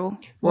neutral,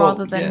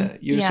 rather than... Yeah,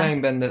 you were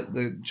saying, Ben, that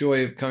the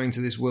joy of coming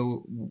to this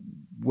Will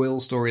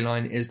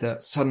storyline is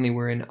that suddenly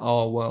we're in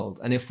our world,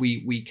 and if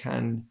we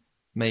can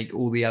make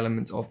all the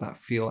elements of that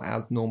feel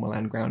as normal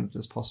and grounded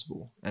as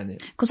possible, and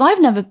it... Because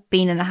I've never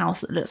been in a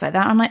house that looks like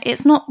that, and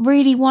it's not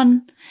really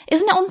one...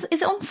 Isn't it on...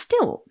 Is it on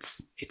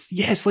stilts?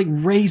 It's like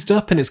raised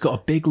up, and it's got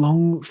a big,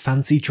 long,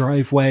 fancy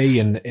driveway,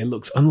 and it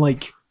looks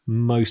unlike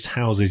most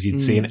houses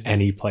you'd see in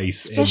any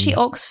place. Especially in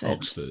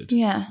Oxford.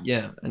 Yeah.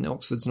 Yeah, and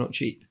Oxford's not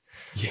cheap.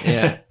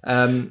 Yeah.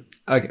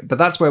 Okay, but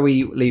that's where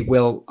we leave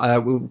Will.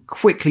 We'll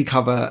quickly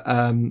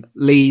cover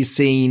Lee's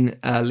scene.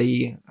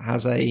 Lee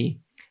has a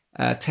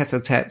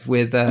tete-a-tete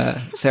with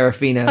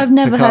Serafina. I've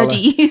never Piccola. heard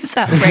you use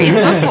that phrase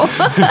before.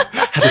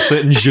 Had a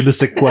certain je ne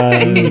sais quoi.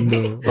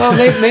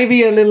 Well,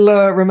 maybe a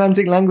little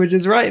romantic language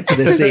is right for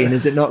this scene,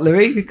 is it not,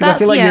 Louis? Because I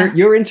feel like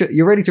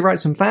you're ready to write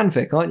some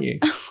fanfic, aren't you?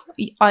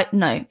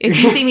 No.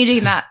 If you see me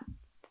doing that,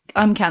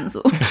 I'm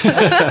cancelled.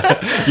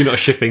 You're not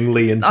shipping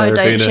Lee and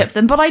Serafina. I don't ship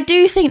them, but I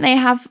do think they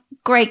have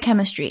great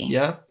chemistry.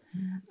 Yeah.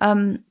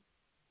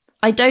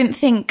 I don't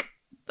think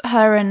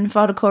her and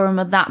Vadakorum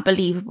are that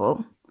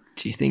believable.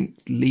 Do you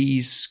think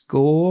Lee's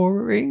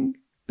scoring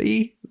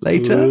be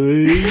later.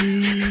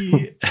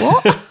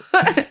 What?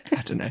 I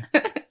don't know.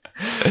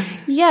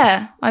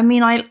 Yeah, I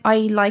mean, I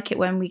like it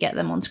when we get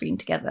them on screen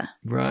together.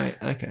 Right,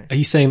 okay. Are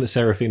you saying that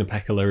Serafina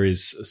Pekkala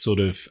is sort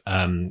of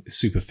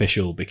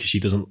superficial because she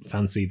doesn't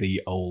fancy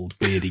the old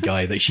beardy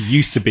guy that she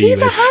used to be?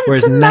 He's a handsome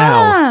whereas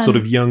now, man. sort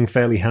of young,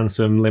 fairly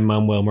handsome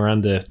Lin-Manuel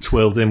Miranda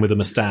twirls in with a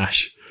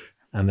moustache,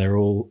 and they're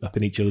all up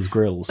in each other's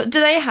grills. But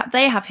do they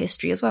have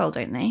history as well,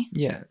 don't they?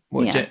 Yeah.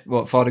 What,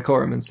 Yeah. Father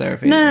Coram and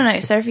Serafina? No.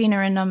 Serafina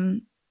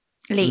and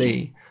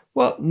Lee.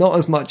 Well, not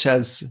as much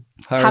as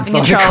her Having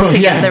and a Father child Coram,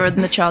 together yeah.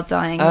 and the child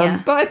dying,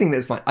 yeah. But I think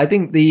that's fine. I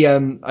think the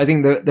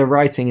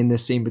writing in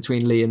this scene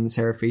between Lee and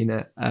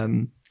Serafina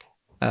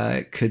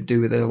could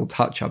do with a little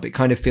touch up. It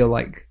kind of feel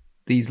like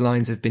these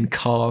lines have been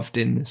carved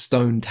in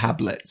stone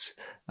tablets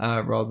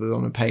rather than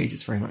on a page.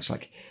 It's very much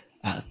like,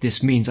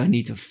 this means I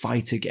need to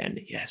fight again.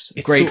 Yes, a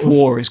It's great sort of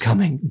war is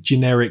coming.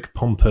 Generic,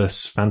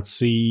 pompous,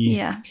 fancy,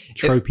 Yeah.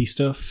 tropey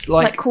stuff. It's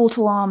Like call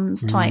to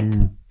arms type.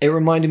 it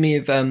reminded me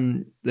of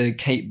the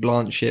Cate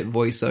Blanchett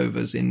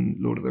voiceovers in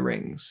Lord of the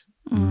Rings.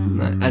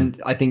 And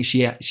I think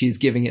she's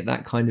giving it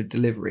that kind of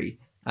delivery.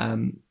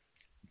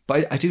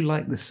 But I do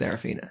like this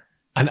Serafina.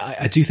 And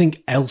I do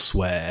think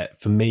elsewhere,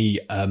 for me,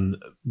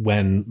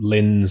 when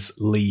Lynn's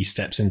Lee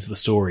steps into the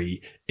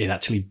story, it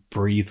actually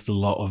breathed a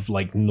lot of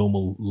like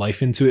normal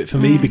life into it for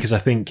me, because I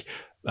think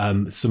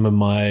some of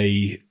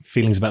my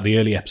feelings about the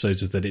early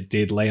episodes is that it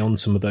did lay on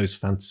some of those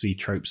fantasy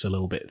tropes a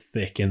little bit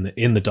thick in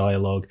the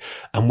dialogue.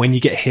 And when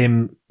you get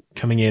him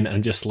coming in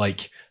and just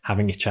like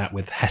having a chat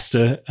with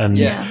Hester and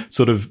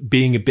sort of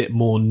being a bit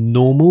more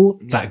normal,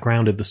 that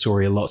grounded the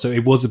story a lot. So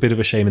it was a bit of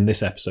a shame in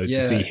this episode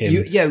to see him.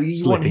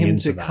 You want him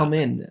to that. come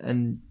in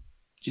and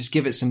just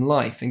give it some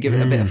life and give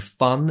it a bit of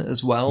fun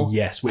as well.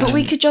 Yes, But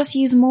we could just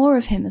use more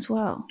of him as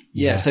well.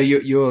 Yeah, so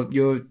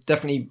you're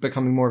definitely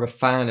becoming more of a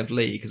fan of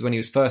Lee, because when he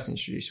was first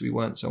introduced, we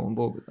weren't so on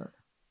board with that.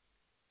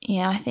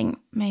 Yeah, I think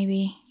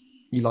maybe.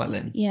 You like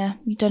Lynn? Yeah,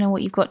 you don't know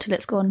what you've got till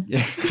it's gone.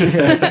 Yeah.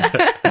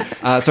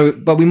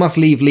 But we must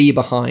leave Lee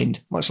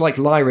behind, much like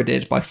Lyra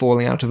did by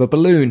falling out of a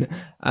balloon.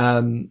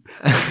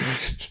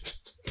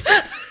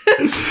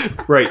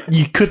 Right,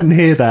 you couldn't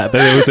hear that, but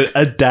there was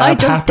a dab. I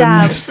just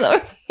dabbed,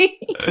 sorry.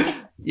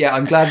 Yeah,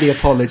 I'm glad the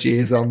apology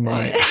is on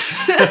my.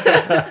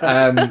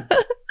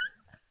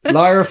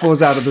 Lyra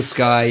falls out of the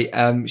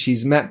sky.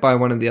 She's met by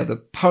one of the other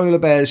polar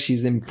bears.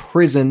 She's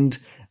imprisoned.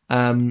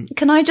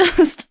 Can I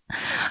just,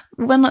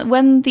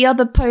 when the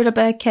other polar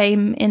bear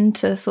came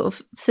into sort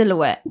of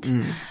silhouette,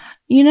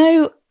 you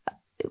know,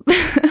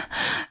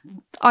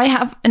 I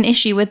have an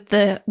issue with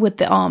the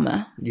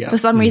armor. Yeah. For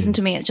some reason,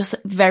 to me, it's just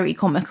very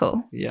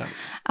comical. Yeah.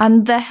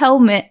 And the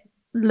helmet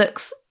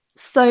looks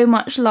so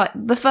much like,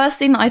 the first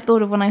thing that I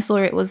thought of when I saw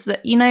it was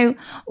that, you know,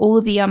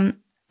 all the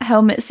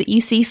helmets that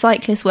you see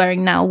cyclists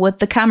wearing now with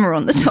the camera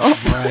on the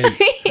top.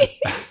 Right.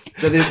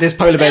 So this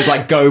polar bear is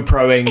like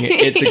GoProing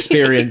its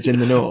experience in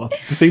the north.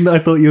 The thing that I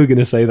thought you were going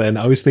to say then,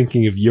 I was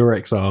thinking of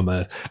Yurek's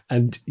armor,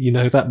 and you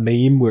know that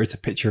meme where it's a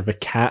picture of a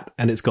cat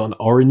and it's got an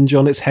orange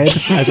on its head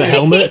as a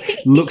helmet?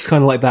 Looks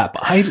kind of like that,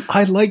 but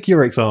I like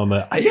Yurek's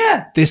armor.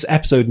 This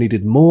episode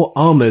needed more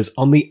armors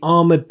on the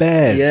armored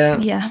bears. Yeah.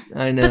 Yeah.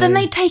 I know. But then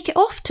they take it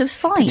off to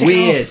fight.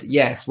 Weird,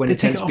 yes, when They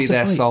it's take meant it to be off to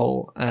their fight.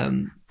 soul.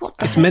 What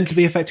the It's heck? meant to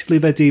be effectively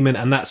their demon,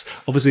 and that's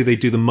obviously they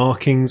do the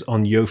markings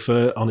on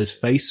Yofa on his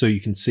face so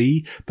you can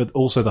see, but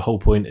also the whole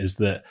point is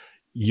that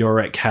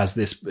Yorick has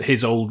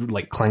his old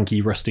like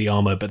clanky rusty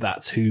armor, but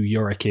that's who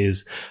Yorick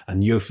is,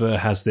 and Yofa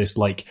has this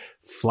like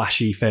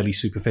flashy, fairly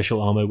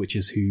superficial armor, which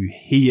is who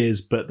he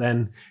is, but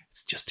then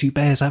it's just two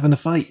bears having a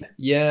fight.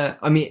 Yeah,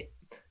 I mean,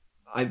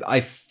 I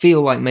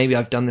feel like maybe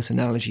I've done this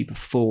analogy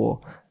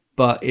before,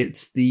 but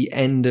it's the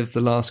end of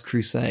the Last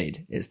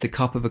Crusade. It's the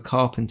cup of a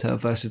carpenter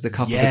versus the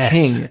cup of a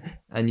king,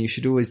 and you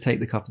should always take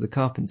the cup of the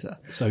carpenter.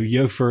 So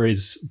Yofa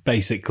is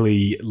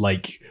basically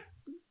like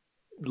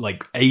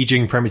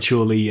aging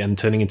prematurely and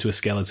turning into a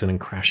skeleton and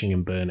crashing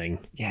and burning.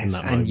 Yes, in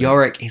that and moment.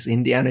 Yorick is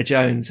Indiana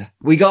Jones.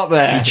 We got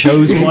there. He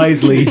chose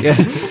wisely.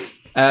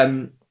 Yeah.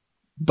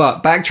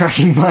 But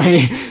backtracking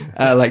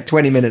by like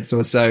 20 minutes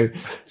or so.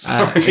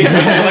 Sorry,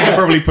 I could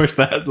probably push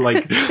that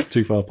like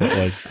too far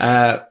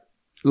plot-wise.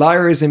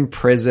 Lyra is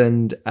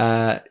imprisoned,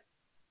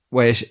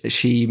 where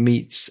she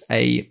meets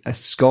a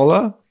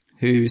scholar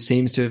who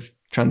seems to have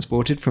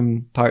transported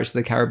from Pirates of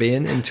the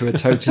Caribbean into a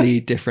totally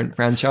different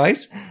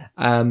franchise.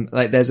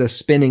 Like there's a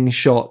spinning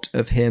shot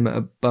of him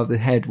above the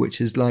head,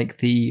 which is like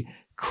the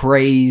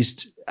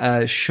crazed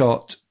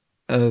shot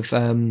of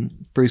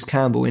Bruce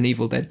Campbell in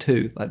Evil Dead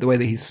 2, like the way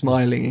that he's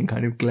smiling and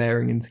kind of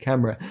glaring into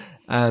camera.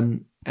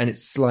 And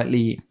it's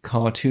slightly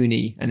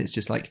cartoony, and it's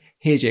just like,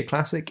 here's your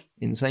classic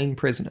insane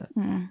prisoner.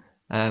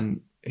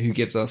 Who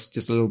gives us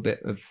just a little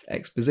bit of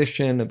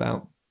exposition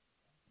about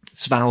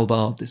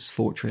Svalbard, this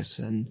fortress,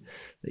 and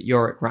that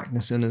Yorick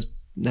Ragnarsson is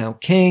now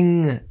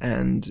king,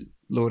 and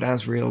Lord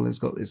Asriel has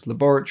got this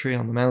laboratory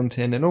on the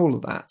mountain, and all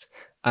of that.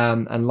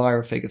 And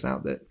Lyra figures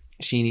out that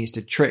she needs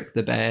to trick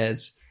the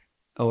bears,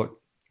 or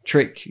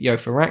trick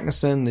Yofa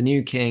Ragnarsson, the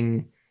new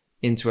king,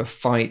 into a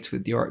fight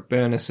with Yorick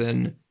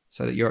Byrnison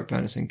so that Yorick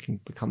Bernison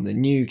can become the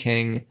new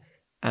king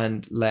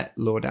and let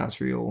Lord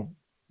Asriel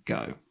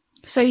go.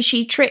 So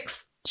she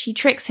tricks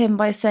him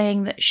by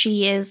saying that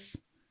she is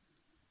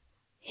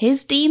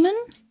his demon?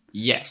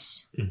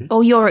 Yes.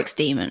 Or Yorick's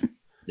demon?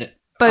 Yeah.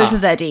 Both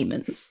of their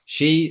demons.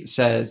 She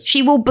says...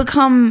 She will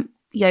become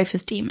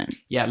Yofa's demon.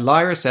 Yeah,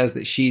 Lyra says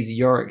that she's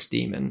Yorick's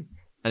demon,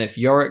 and if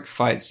Yorick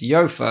fights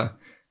Yofa,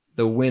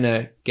 the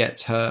winner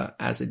gets her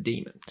as a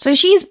demon. So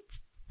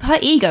her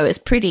ego is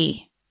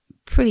pretty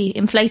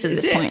inflated at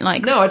this point.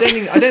 Like, no, I don't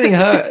think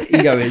her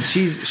ego is.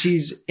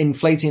 She's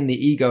inflating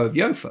the ego of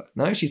Yofa.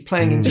 No, she's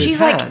playing into his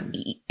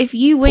hands. Like, if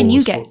you win,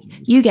 you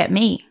get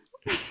me.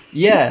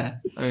 Yeah,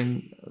 I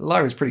mean,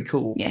 Lyra's pretty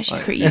cool. Yeah, she's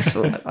pretty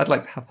useful. I'd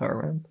like to have her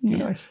around. Be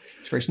nice.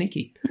 She's very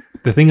sneaky.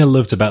 The thing I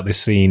loved about this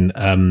scene,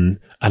 and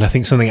I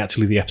think something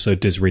actually the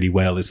episode does really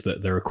well, is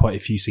that there are quite a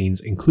few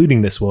scenes,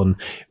 including this one,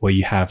 where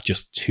you have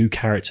just two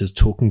characters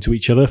talking to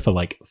each other for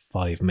like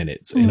 5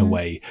 minutes in a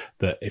way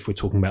that, if we're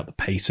talking about the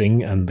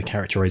pacing and the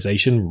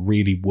characterization,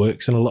 really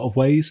works in a lot of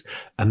ways.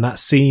 And that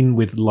scene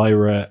with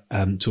Lyra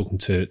talking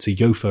to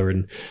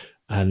Yofa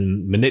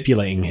and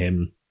manipulating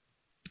him,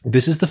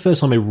 this is the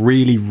first time I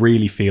really,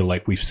 really feel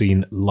like we've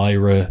seen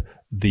Lyra,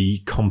 the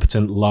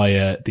competent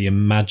liar, the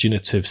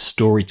imaginative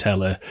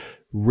storyteller,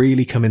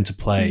 really come into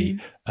play,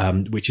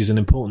 which is an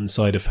important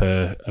side of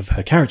her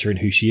character and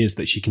who she is,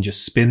 that she can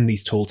just spin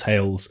these tall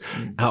tales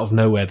out of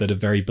nowhere that are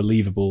very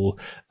believable.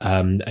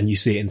 And you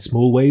see it in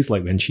small ways,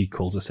 like when she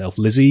calls herself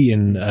Lizzie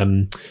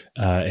in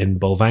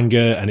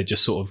Bolvanga, and it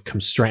just sort of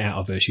comes straight out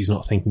of her. She's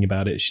not thinking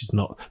about it.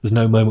 There's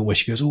no moment where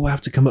she goes, oh, I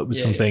have to come up with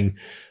something.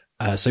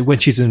 Yeah. So when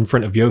she's in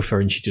front of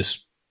Yofa and she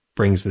just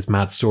brings this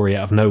mad story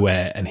out of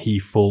nowhere and he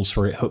falls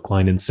for it hook,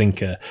 line and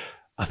sinker,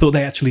 I thought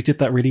they actually did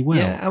that really well.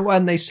 Yeah,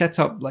 and they set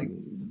up like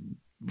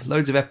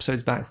loads of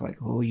episodes back, like,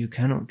 oh, you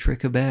cannot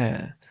trick a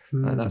bear.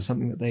 That's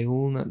something that they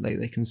all know.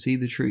 They can see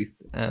the truth.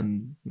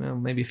 Well,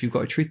 maybe if you've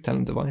got a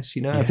truth-telling device,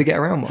 you know how to get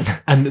around one.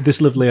 And this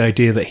lovely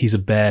idea that he's a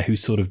bear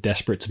who's sort of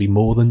desperate to be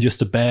more than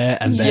just a bear,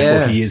 and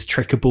therefore he is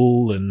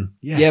trickable. And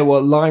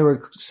well,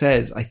 Lyra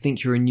says, I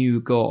think you're a new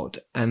god.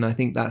 And I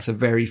think that's a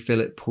very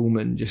Philip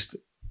Pullman just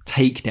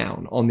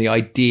takedown on the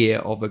idea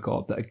of a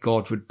god, that a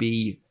god would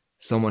be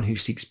someone who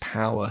seeks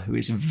power, who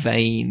is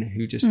vain,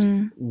 who just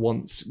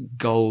wants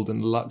gold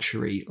and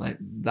luxury. Like,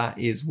 that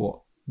is what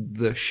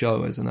the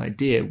show as an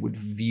idea would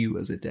view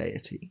as a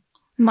deity.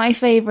 My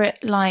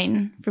favourite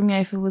line from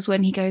Yofa was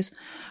when he goes,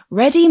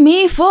 "Ready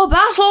me for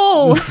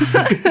battle!"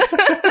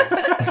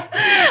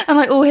 And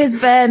like all his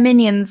bear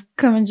minions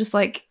come and just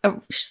like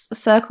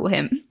circle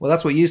him. Well,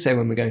 that's what you say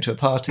when we're going to a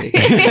party.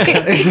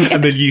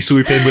 And then you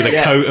swoop in with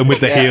a coat and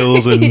with the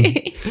heels.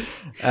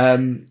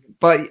 And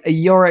but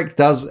Yorick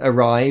does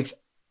arrive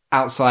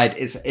outside.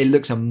 It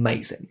looks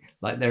amazing.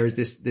 Like, there is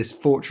this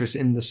fortress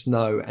in the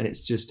snow, and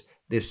it's just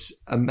this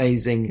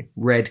amazing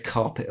red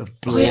carpet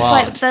of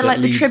blood. They're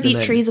like the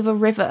tributaries of a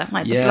river,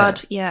 like the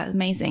blood. Yeah,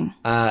 amazing.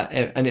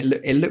 And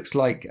it looks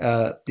like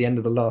the end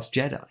of The Last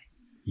Jedi.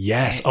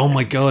 Yes. Oh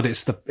my God!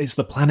 It's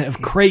the planet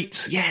of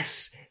Crate.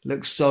 Yes.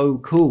 Looks so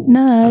cool.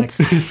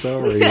 Nerds.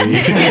 Sorry.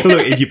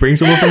 Look, if you bring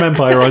someone from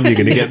Empire on, you're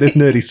going to get this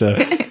nerdy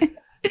stuff.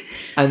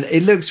 And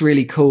it looks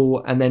really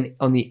cool. And then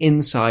on the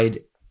inside,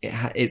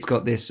 it's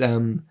got this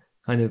kind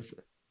of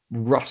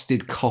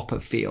rusted copper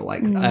feel,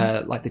 like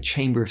the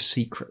Chamber of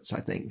Secrets,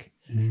 I think.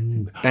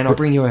 Ben, I'll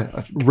bring you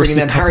bringing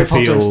them Harry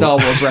Potter and Star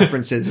Wars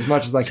references as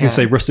much as I can. I was going to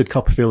say Rusted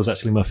Copperfield is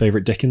actually my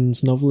favourite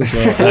Dickens novel as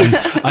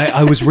well.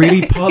 I was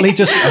really partly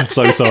just... I'm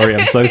so sorry.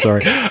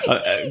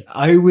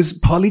 I was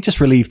partly just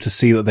relieved to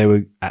see that they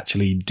were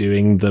actually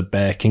doing the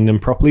Bear Kingdom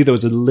properly. There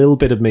was a little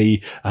bit of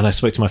me, and I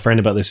spoke to my friend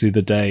about this the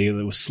other day,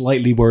 that was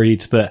slightly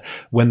worried that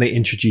when they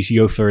introduced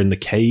Yofa in the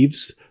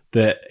caves,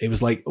 that it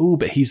was like, oh,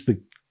 but he's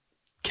the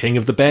King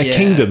of the Bear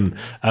Kingdom.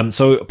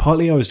 So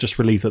partly I was just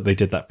relieved that they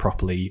did that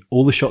properly.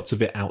 All the shots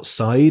of it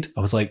outside, I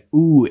was like,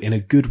 ooh, in a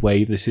good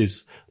way, this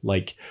is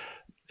like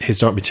His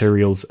Dark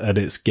Materials at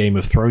its Game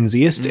of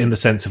Thronesiest, in the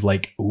sense of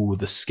like, ooh,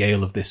 the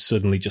scale of this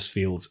suddenly just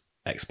feels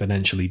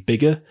exponentially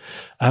bigger.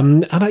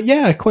 And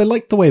I quite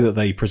liked the way that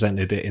they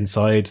presented it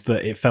inside,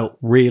 that it felt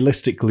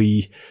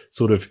realistically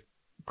sort of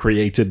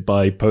created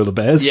by polar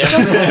bears, if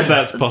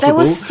that's possible. There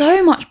was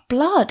so much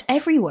blood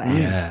everywhere.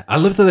 Yeah, I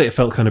love that it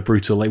felt kind of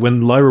brutal. Like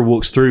when Lyra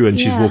walks through and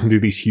she's walking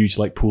through these huge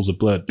like pools of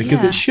blood,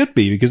 because it should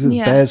be, because it's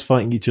bears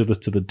fighting each other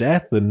to the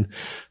death, and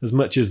as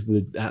much as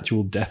the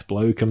actual death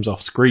blow comes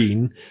off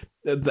screen,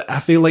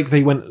 I feel like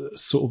they went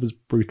sort of as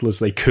brutal as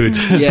they could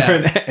for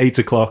an 8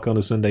 o'clock on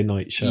a Sunday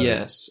night show.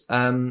 Yes.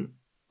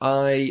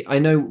 I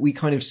know we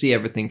kind of see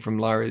everything from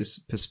Lyra's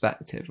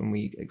perspective, and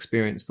we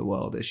experience the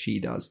world as she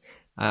does.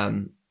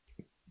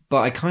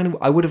 But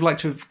I would have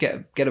liked to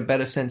get a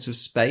better sense of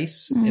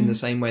space, in the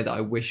same way that I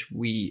wish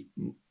we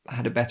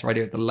had a better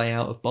idea of the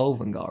layout of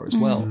Bolvangar as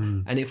well.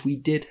 And if we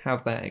did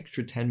have that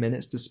extra 10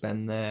 minutes to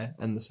spend there,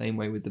 and the same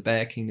way with the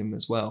Bear Kingdom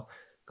as well,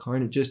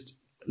 kind of just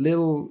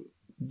little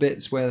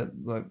bits where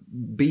like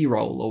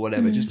B-roll or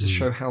whatever, just to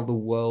show how the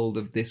world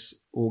of this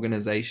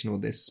organization or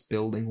this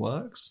building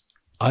works.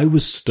 I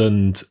was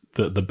stunned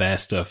that the bear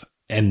stuff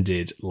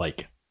ended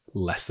like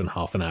less than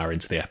half an hour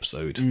into the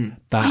episode.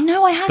 That, I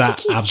know. I had that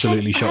to keep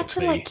absolutely I had shocked to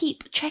me. like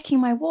keep checking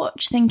my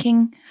watch,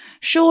 thinking,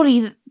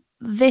 surely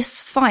this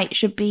fight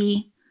should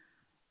be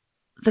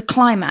the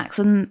climax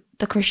and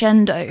the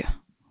crescendo.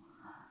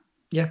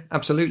 Yeah,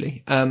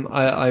 absolutely.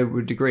 I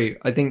would agree.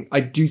 I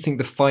do think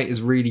the fight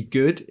is really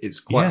good. It's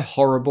quite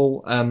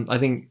horrible. I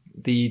think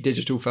the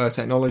digital first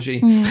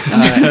technology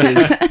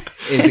is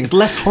it's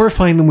less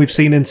horrifying than we've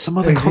seen in some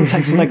other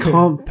contexts that I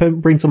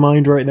can't bring to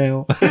mind right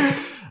now.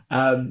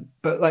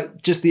 But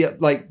like just the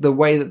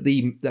way that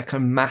the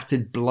kind of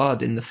matted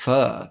blood in the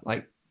fur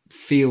like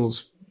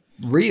feels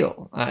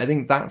real. I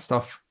think that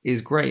stuff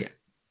is great.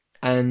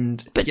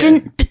 And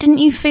didn't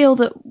you feel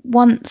that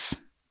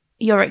once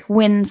Yorick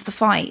wins the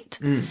fight,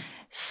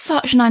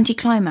 such an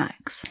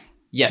anticlimax?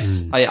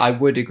 Yes, I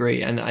would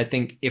agree. And I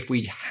think if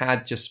we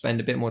had just spent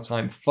a bit more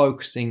time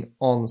focusing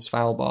on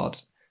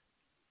Svalbard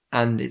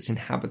and its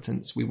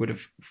inhabitants, we would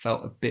have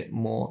felt a bit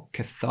more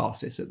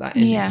catharsis at that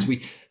end. Yeah.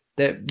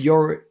 Because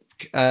Yorick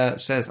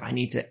says, I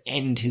need to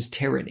end his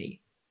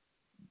tyranny.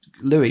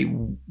 Louis,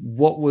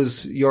 what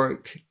was Yofa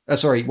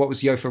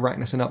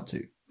Ragnarsson up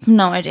to?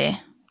 No idea.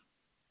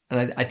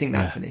 And I think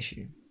that's an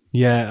issue.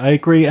 Yeah, I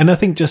agree. And I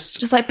think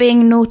just like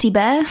being a naughty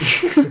bear.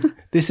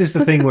 this is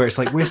the thing where it's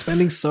like we're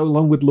spending so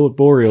long with Lord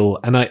Boreal,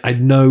 and I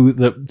know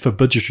that for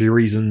budgetary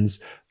reasons,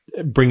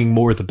 bringing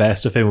more of the bear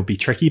stuff in would be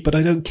tricky, but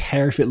I don't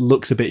care if it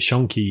looks a bit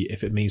shonky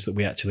if it means that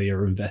we actually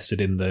are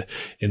invested in the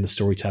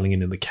storytelling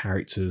and in the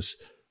characters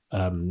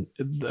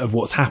of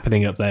what's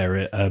happening up there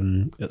at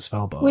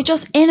Svalbard. We're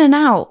just in and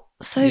out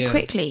so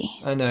quickly.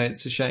 I know,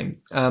 it's a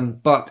shame.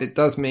 But it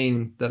does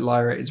mean that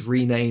Lyra is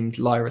renamed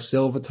Lyra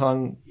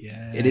Silvertongue.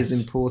 Yes. It is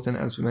important,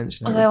 as we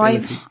mentioned. Although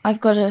I've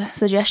got a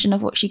suggestion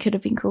of what she could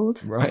have been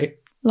called. Right.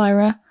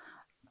 Lyra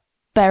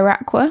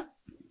Bearaqua.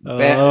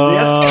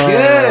 That's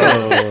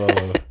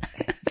good.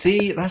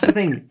 See, that's the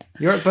thing.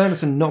 Yorick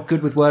Bernardsson, not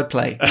good with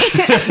wordplay.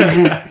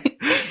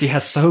 He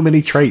has so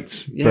many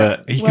traits,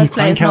 but he can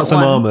clank out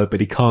some armor, but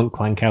he can't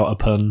clank out a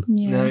pun.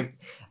 Yeah.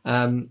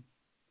 No.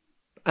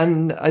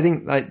 And I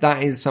think like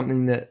that is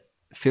something that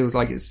feels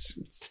like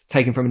it's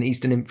taken from an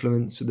Eastern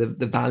influence with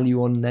the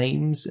value on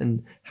names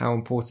and how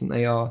important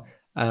they are.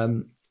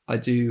 I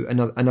do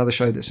another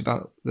show that's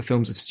about the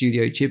films of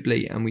Studio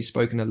Ghibli, and we've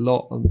spoken a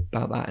lot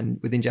about that and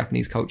within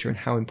Japanese culture and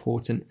how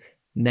important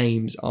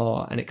names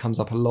are, and it comes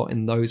up a lot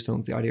in those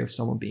films, the idea of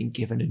someone being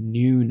given a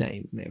new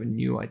name, they have a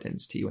new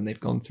identity when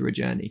they've gone through a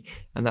journey,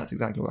 and that's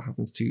exactly what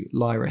happens to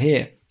Lyra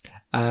here.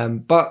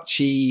 But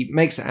she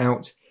makes it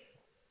out.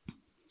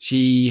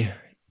 She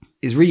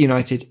is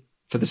reunited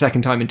for the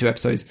second time in 2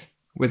 episodes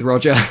with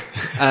Roger,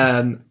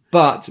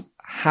 but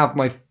have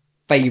my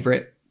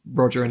favourite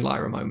Roger and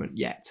Lyra moment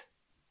yet.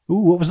 Ooh,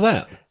 what was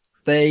that?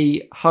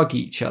 They hug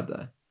each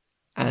other,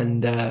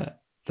 and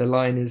the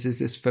line is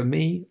this for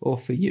me or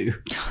for you?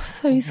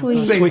 So sweet.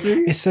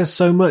 It says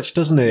so much,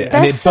 doesn't it?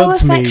 They're and it so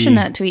bugged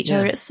affectionate to each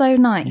other. It's so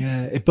nice.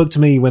 Yeah, it bugged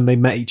me when they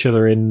met each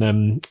other in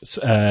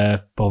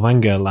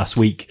Bolvanga last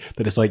week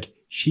that it's like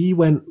she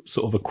went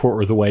sort of a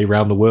quarter of the way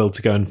around the world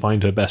to go and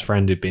find her best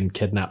friend who'd been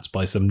kidnapped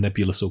by some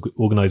nebulous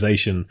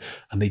organization,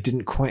 and they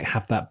didn't quite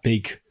have that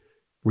big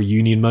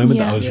reunion moment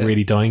that I was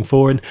really dying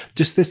for. And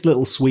just this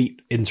little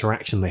sweet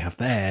interaction they have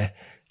there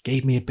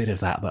gave me a bit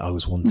of that I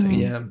was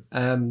wanting.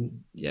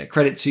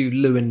 Credit to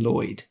Llewyn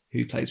Lloyd,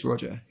 who plays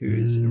Roger, who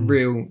is a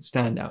real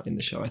standout in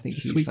the show. I think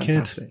he's sweet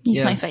fantastic.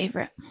 He's my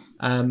favourite.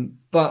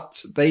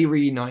 But they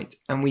reunite,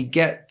 and we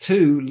get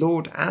to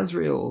Lord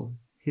Asriel,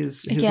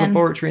 his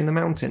laboratory in the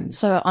mountains.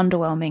 So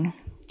underwhelming.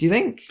 Do you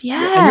think?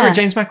 Yeah. And you're a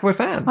James McAvoy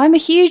fan. I'm a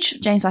huge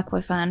James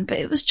McAvoy fan, but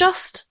it was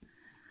just...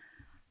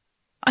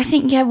 I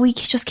think, we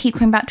just keep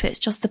coming back to it. It's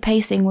just the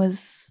pacing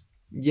was...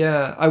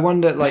 Yeah, I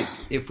wonder, like,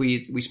 if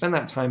we spend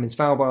that time in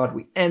Svalbard,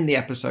 we end the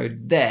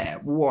episode there.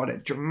 What a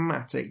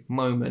dramatic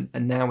moment.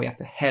 And now we have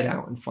to head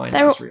out and find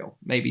Asriel.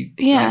 Maybe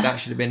that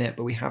should have been it,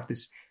 but we have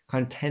this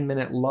kind of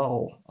 10-minute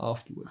lull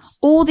afterwards.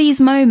 All these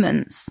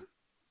moments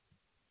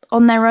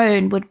on their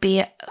own would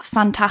be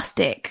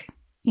fantastic,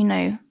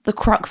 the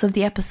crux of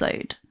the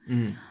episode.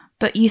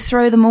 But you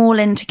throw them all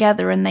in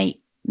together and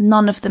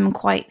none of them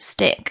quite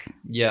stick.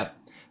 Yeah.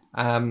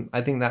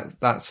 I think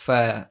that's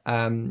fair.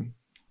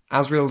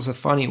 Asriel's a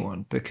funny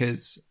one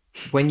because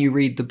when you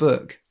read the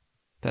book,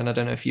 then I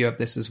don't know if you have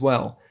this as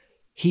well,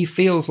 he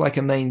feels like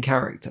a main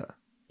character,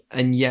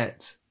 and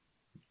yet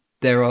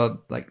there are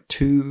like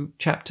 2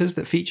 chapters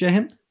that feature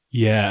him.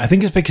 Yeah, I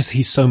think it's because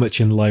he's so much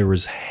in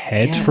Lyra's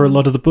head for a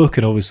lot of the book,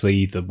 and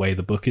obviously the way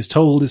the book is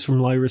told is from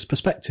Lyra's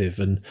perspective,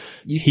 and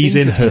he's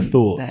in her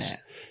thoughts. There.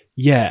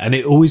 Yeah, and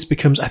it always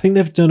becomes... I think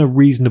they've done a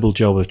reasonable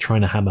job of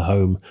trying to hammer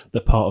home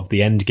that part of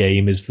the end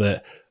game is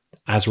that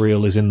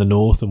Asriel is in the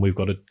north and we've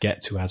got to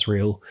get to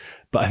Asriel.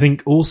 But I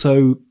think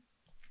also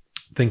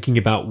thinking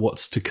about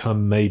what's to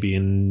come maybe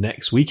in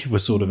next week, if we're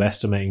sort of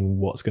estimating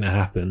what's going to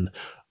happen,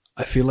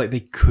 I feel like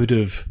they could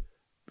have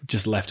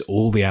just left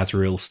all the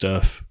Asriel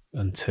stuff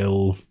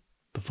until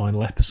the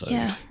final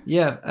episode.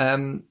 Yeah.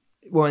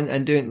 Well,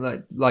 and doing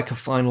like a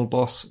final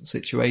boss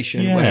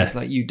situation where it's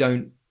like you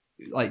don't...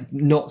 like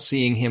not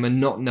seeing him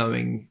and not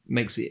knowing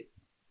makes it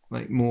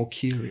like more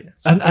curious.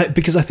 And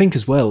because I think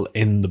as well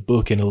in the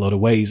book, in a lot of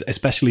ways,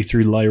 especially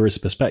through Lyra's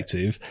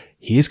perspective,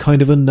 he is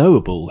kind of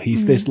unknowable.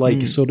 He's this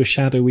like sort of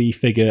shadowy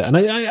figure. And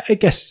I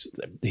guess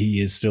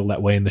he is still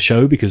that way in the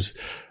show because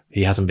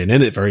he hasn't been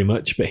in it very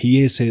much, but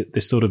he is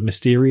this sort of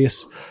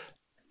mysterious,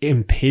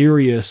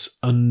 imperious,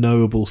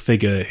 unknowable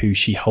figure who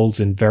she holds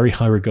in very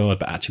high regard,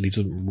 but actually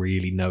doesn't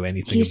really know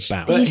anything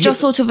about. He's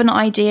just sort of an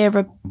idea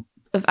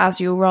of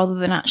Azriel rather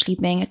than actually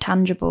being a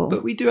tangible.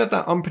 But we do have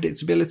that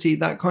unpredictability,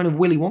 that kind of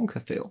Willy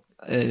Wonka feel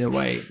in a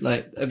way.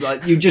 Like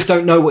you just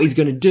don't know what he's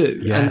going to do.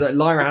 Yeah. And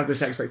Lyra has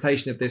this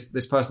expectation of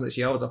this person that she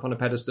holds up on a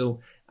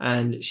pedestal,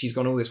 and she's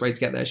gone all this way to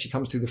get there. She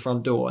comes through the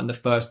front door, and the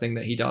first thing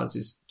that he does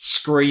is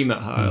scream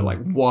at her,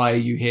 like, "Why are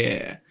you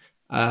here?"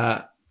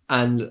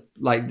 And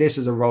like, this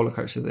is a roller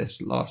coaster,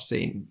 this last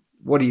scene.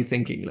 What are you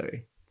thinking,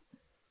 Louis?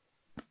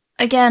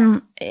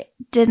 Again,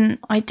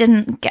 I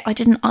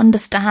didn't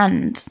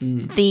understand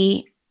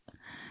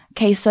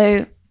okay,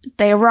 so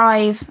they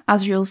arrive,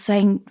 Azriel's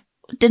saying,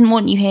 didn't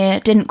want you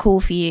here, didn't call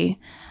for you.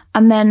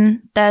 And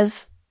then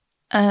there's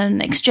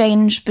an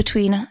exchange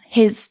between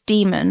his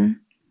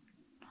demon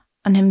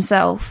and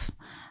himself.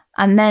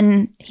 And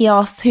then he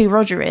asks who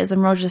Roger is,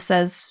 and Roger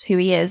says who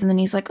he is. And then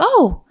he's like,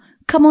 oh,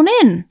 come on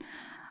in.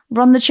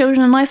 Run the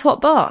children a nice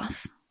hot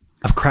bath.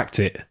 I've cracked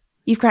it.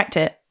 You've cracked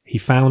it. He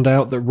found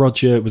out that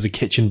Roger was a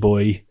kitchen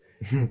boy.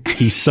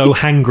 He's so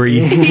hangry.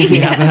 He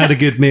hasn't had a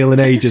good meal in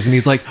ages. And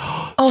he's like,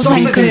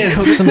 sausages!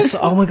 Cook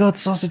some, oh my God,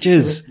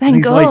 sausages. Thank and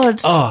he's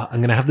God. like, I'm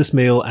going to have this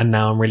meal. And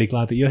now I'm really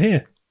glad that you're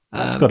here.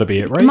 That's got to be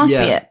it, right? It must be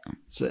it.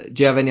 So,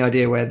 do you have any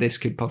idea where this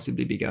could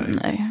possibly be going?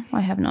 No,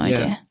 I have no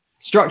idea.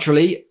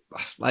 Structurally,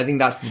 I think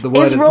that's the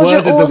Is word Roger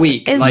of the also-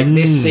 week. is- Like,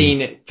 this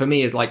scene, for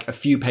me, is like a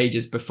few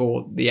pages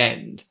before the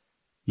end.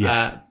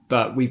 Yeah.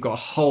 But we've got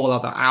a whole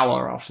other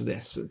hour after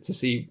this to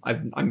see.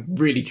 I'm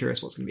really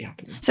curious what's going to be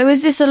happening. So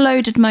is this a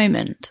loaded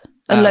moment?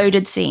 A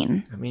loaded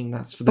scene? I mean,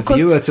 that's for the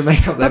viewer to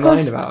make up their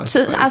mind about. I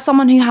suppose. As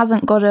someone who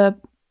hasn't got a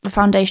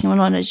foundational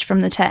knowledge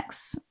from the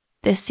text,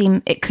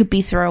 it could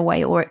be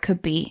throwaway or it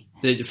could be...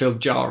 Did it feel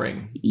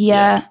jarring?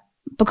 Yeah,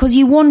 because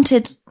you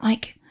wanted,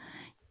 like,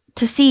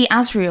 to see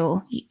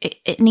Azriel,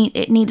 it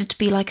needed to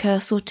be like a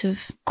sort of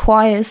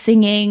choir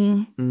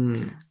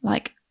singing,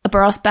 like a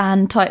brass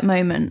band type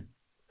moment.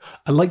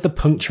 I like the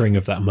puncturing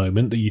of that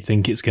moment, that you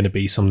think it's going to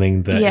be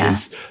something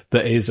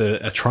that is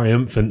a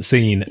triumphant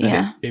scene,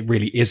 and it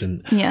really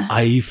isn't. Yeah.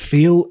 I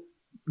feel,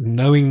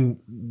 knowing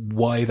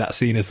why that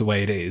scene is the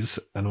way it is,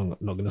 and I'm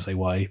not going to say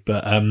why,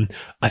 but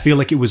I feel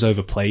like it was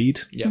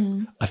overplayed.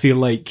 Yeah. I feel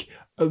like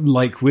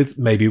with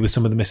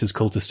some of the Mrs.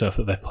 Coulter stuff,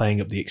 that they're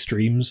playing up the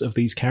extremes of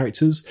these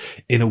characters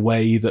in a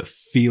way that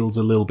feels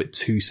a little bit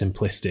too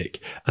simplistic.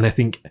 And I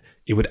think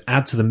it would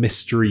add to the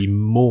mystery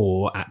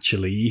more,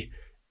 actually,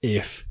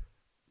 if...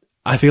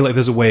 I feel like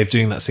there's a way of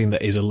doing that scene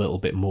that is a little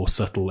bit more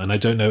subtle, and I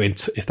don't know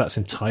if that's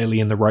entirely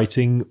in the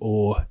writing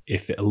or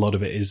if a lot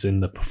of it is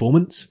in the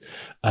performance.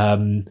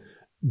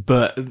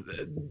 But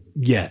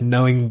yeah,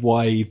 knowing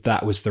why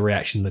that was the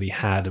reaction that he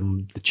had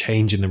and the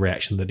change in the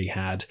reaction that he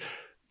had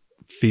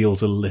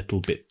feels a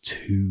little bit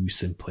too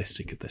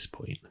simplistic at this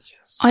point.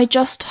 Yes. I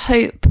just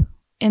hope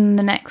in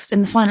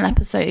the final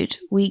episode,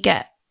 we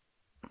get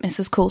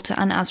Mrs. Coulter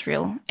and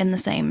Azriel in the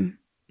same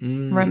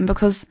room,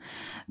 because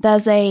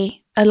there's a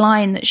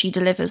line that she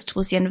delivers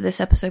towards the end of this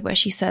episode where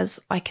she says,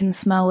 I can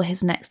smell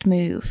his next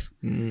move,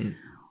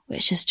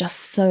 which is just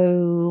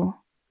so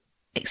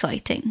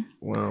exciting.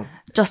 Wow.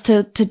 Just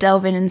to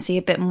delve in and see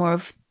a bit more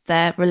of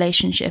their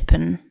relationship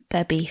and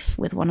their beef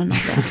with one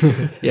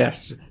another.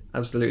 Yes,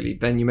 absolutely.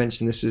 Ben, you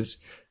mentioned this is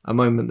a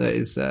moment that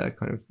is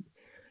kind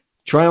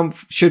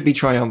of should be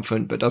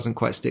triumphant, but doesn't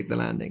quite stick the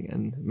landing.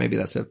 And maybe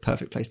that's a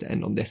perfect place to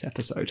end on this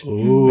episode.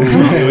 Oh,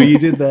 see what you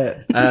did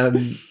there.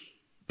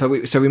 But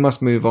we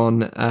must move on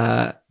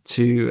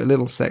to a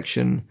little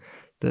section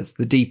that's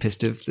the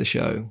deepest of the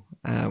show,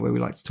 where we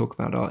like to talk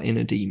about our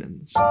inner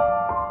demons.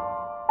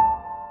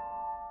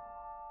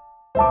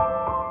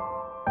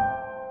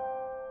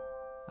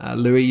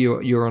 Louis,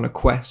 you're on a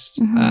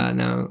quest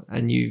now,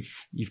 and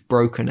you've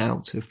broken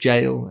out of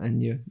jail,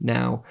 and you're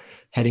now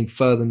heading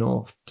further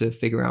north to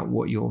figure out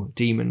what your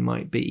demon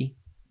might be.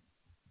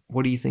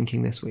 What are you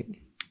thinking this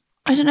week?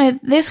 I don't know.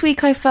 This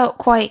week I felt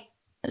quite...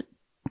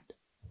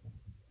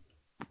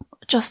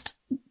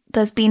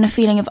 there's been a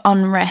feeling of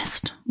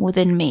unrest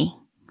within me.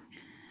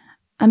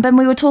 And Ben,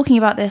 we were talking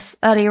about this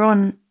earlier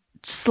on,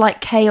 just like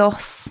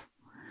chaos,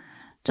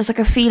 just like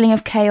a feeling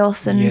of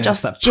chaos and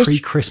just that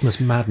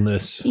pre-Christmas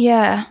madness.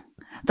 Yeah.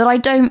 That I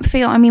don't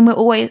feel, I mean,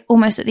 we're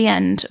almost at the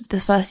end of the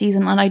first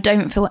season, and I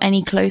don't feel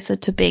any closer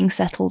to being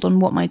settled on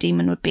what my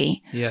demon would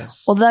be.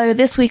 Yes. Although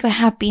this week I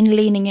have been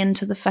leaning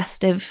into the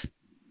festive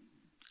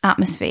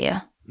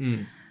atmosphere.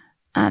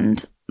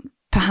 And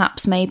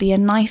perhaps maybe a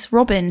nice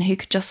Robin who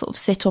could just sort of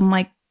sit on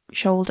my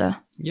shoulder.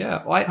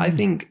 Yeah, I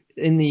think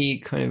in the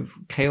kind of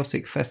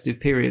chaotic festive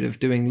period of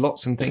doing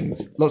lots of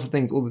things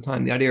all the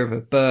time, the idea of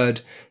a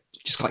bird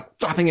just like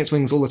flapping its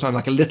wings all the time,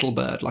 like a little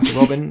bird, like a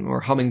robin or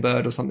a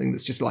hummingbird or something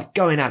that's just like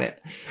going at it.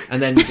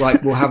 And then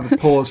like we'll have a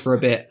pause for a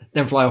bit,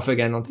 then fly off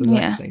again onto the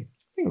next thing.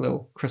 I think a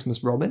little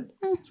Christmas robin.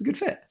 It's a good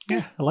fit.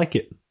 Yeah, I like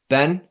it.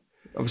 Ben,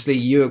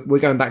 obviously we're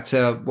going back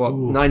to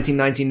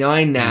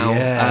 1999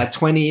 now.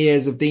 20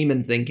 years of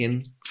demon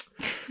thinking.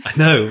 I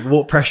know.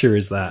 What pressure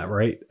is that,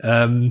 right?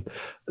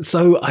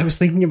 So I was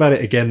thinking about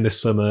it again this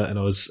summer, and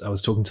I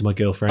was talking to my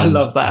girlfriend. I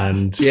love that.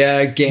 And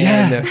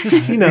again. it's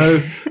just,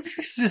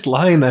 it's just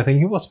lying there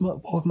thinking, what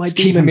would my demon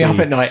keeping me be? up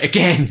at night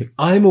again.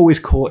 I'm always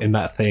caught in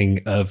that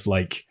thing of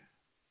like,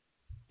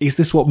 is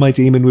this what my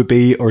demon would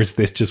be, or is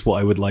this just what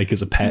I would like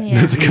as a pet and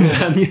as a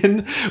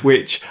companion?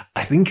 Which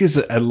I think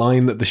is a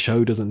line that the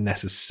show doesn't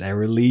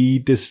necessarily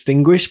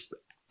distinguish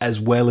as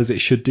well as it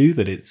should do,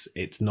 that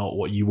it's not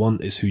what you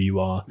want, it's who you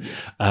are.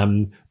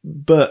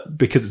 But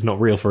because it's not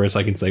real for us,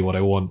 I can say what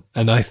I want.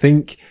 And I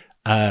think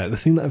the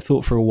thing that I've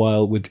thought for a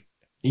while would,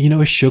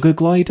 a sugar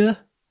glider?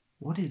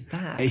 What is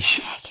that? What the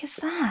heck is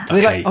that?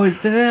 Okay.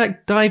 Do they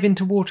like dive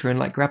into water and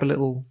like grab a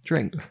little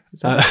drink? Is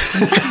that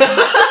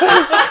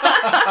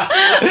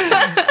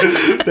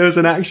There was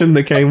an action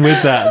that came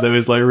with that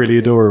was like really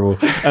adorable.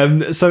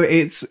 So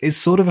it's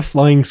sort of a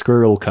flying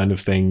squirrel kind of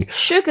thing.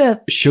 Sugar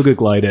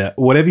glider.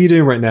 Whatever you're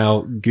doing right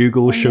now,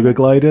 Google sugar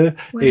glider.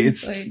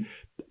 It's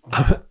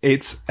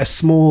a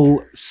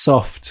small,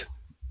 soft,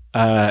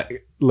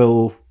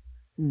 little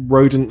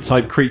rodent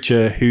type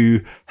creature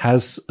who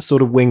has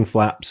sort of wing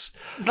flaps.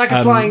 It's like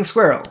a flying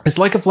squirrel. It's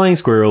like a flying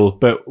squirrel,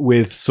 but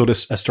with sort of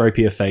a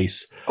stripier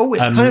face. Oh, it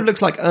kind of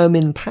looks like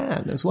Ermine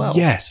Pan as well.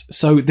 Yes.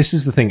 So this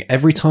is the thing.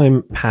 Every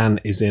time Pan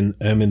is in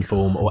ermine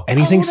form or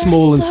anything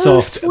small and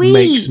so soft sweet.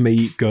 makes me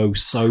go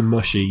so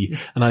mushy.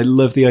 And I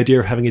love the idea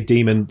of having a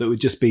demon that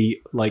would just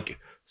be like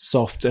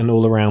soft and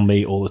all around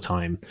me all the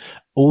time.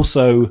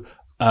 Also,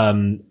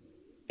 in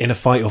a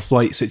fight or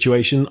flight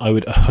situation, I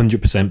would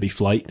 100% be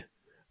flight.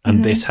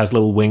 And this has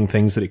little wing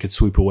things that it could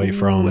swoop away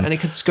from. And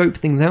it could scope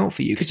things out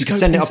for you. Because you could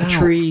send it up a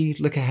tree,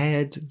 look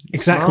ahead.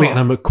 Exactly. Smart.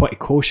 And I'm quite a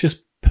cautious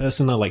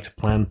person. I like to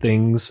plan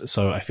things.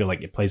 So I feel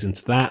like it plays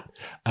into that.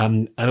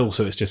 And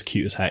also it's just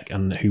cute as heck.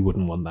 And who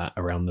wouldn't want that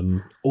around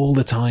them all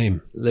the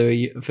time?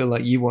 Louis, I feel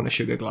like you want a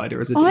sugar glider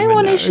as a demon. I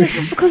want now. a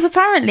sugar because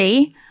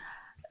apparently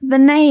the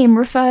name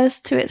refers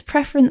to its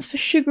preference for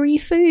sugary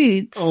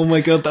foods. Oh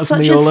my God, that's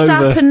such me as all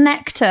sap over. and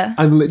nectar.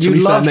 I'm literally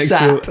You sat love next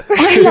sap. to it.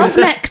 I love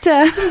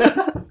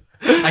nectar.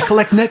 I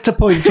collect nectar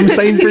points from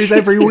Sainsbury's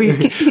every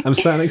week. I'm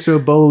sat next to a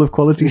bowl of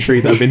Quality Street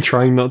that I've been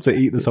trying not to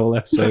eat this whole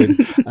episode.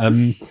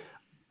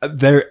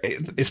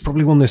 It's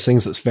probably one of those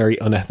things that's very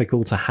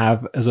unethical to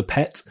have as a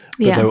pet.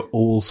 But there are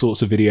all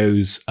sorts of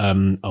videos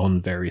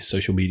on various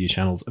social media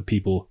channels of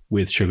people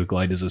with sugar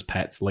gliders as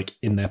pets, like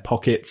in their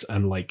pockets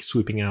and like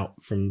swooping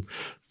out from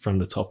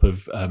the top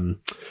of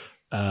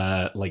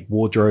like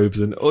wardrobes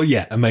and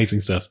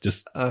amazing stuff.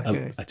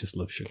 I just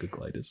love sugar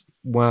gliders.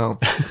 Wow.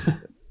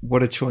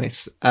 What a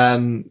choice.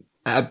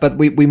 But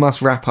we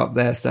must wrap up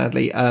there,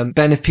 sadly.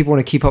 Ben, if people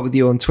want to keep up with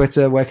you on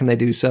Twitter, where can they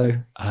do so?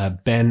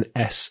 Ben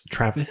S.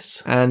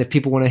 Travis. And if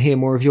people want to hear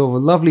more of your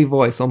lovely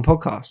voice on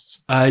podcasts?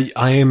 I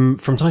am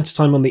from time to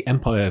time on the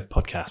Empire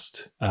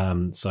podcast.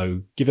 So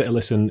give it a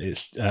listen.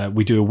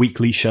 We do a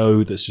weekly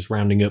show that's just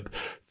rounding up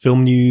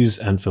film news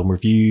and film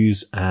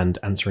reviews and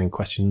answering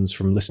questions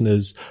from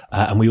listeners.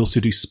 And we also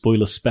do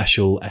spoiler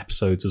special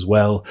episodes as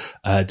well,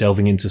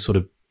 delving into sort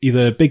of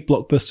either big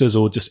blockbusters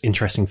or just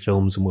interesting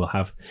films, and we'll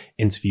have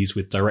interviews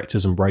with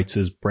directors and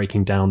writers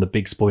breaking down the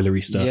big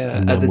spoilery stuff. Yeah,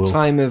 and at the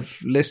time of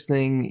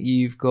listening,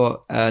 you've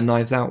got a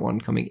Knives Out one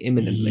coming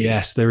imminently.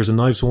 Yes, there is a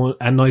Knives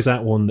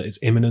Out one that is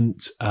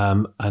imminent,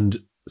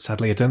 and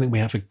sadly, I don't think we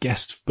have a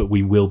guest, but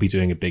we will be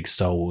doing a big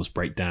Star Wars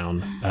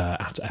breakdown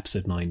after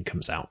Episode 9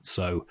 comes out.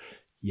 So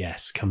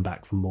yes, come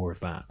back for more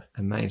of that.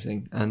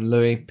 Amazing. And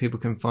Louis, people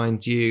can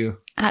find you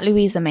At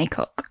Louisa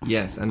Maycock.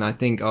 Yes, and I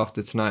think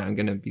after tonight, I'm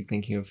going to be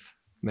thinking of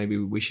maybe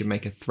we should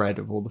make a thread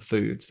of all the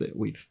foods that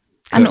we've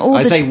cooked. And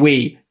all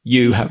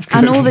you have cooked.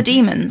 And all the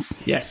demons.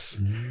 Yes.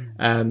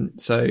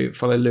 So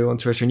follow Lou on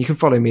Twitter, and you can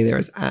follow me there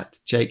as at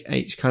Jake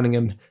H.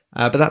 Cunningham.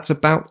 But that's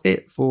about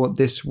it for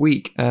this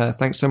week.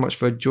 Thanks so much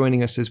for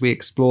joining us as we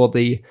explore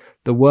the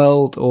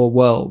world or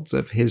worlds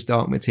of His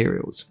Dark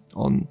Materials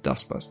on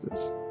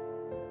Dustbusters.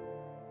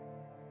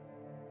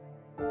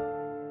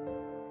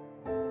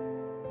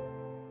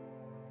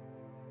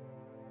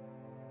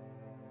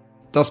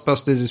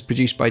 Dustbusters is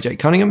produced by Jake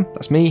Cunningham,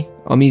 that's me.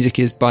 Our music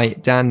is by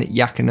Dan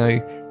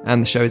Yakino,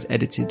 and the show is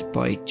edited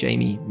by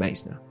Jamie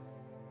Meisner.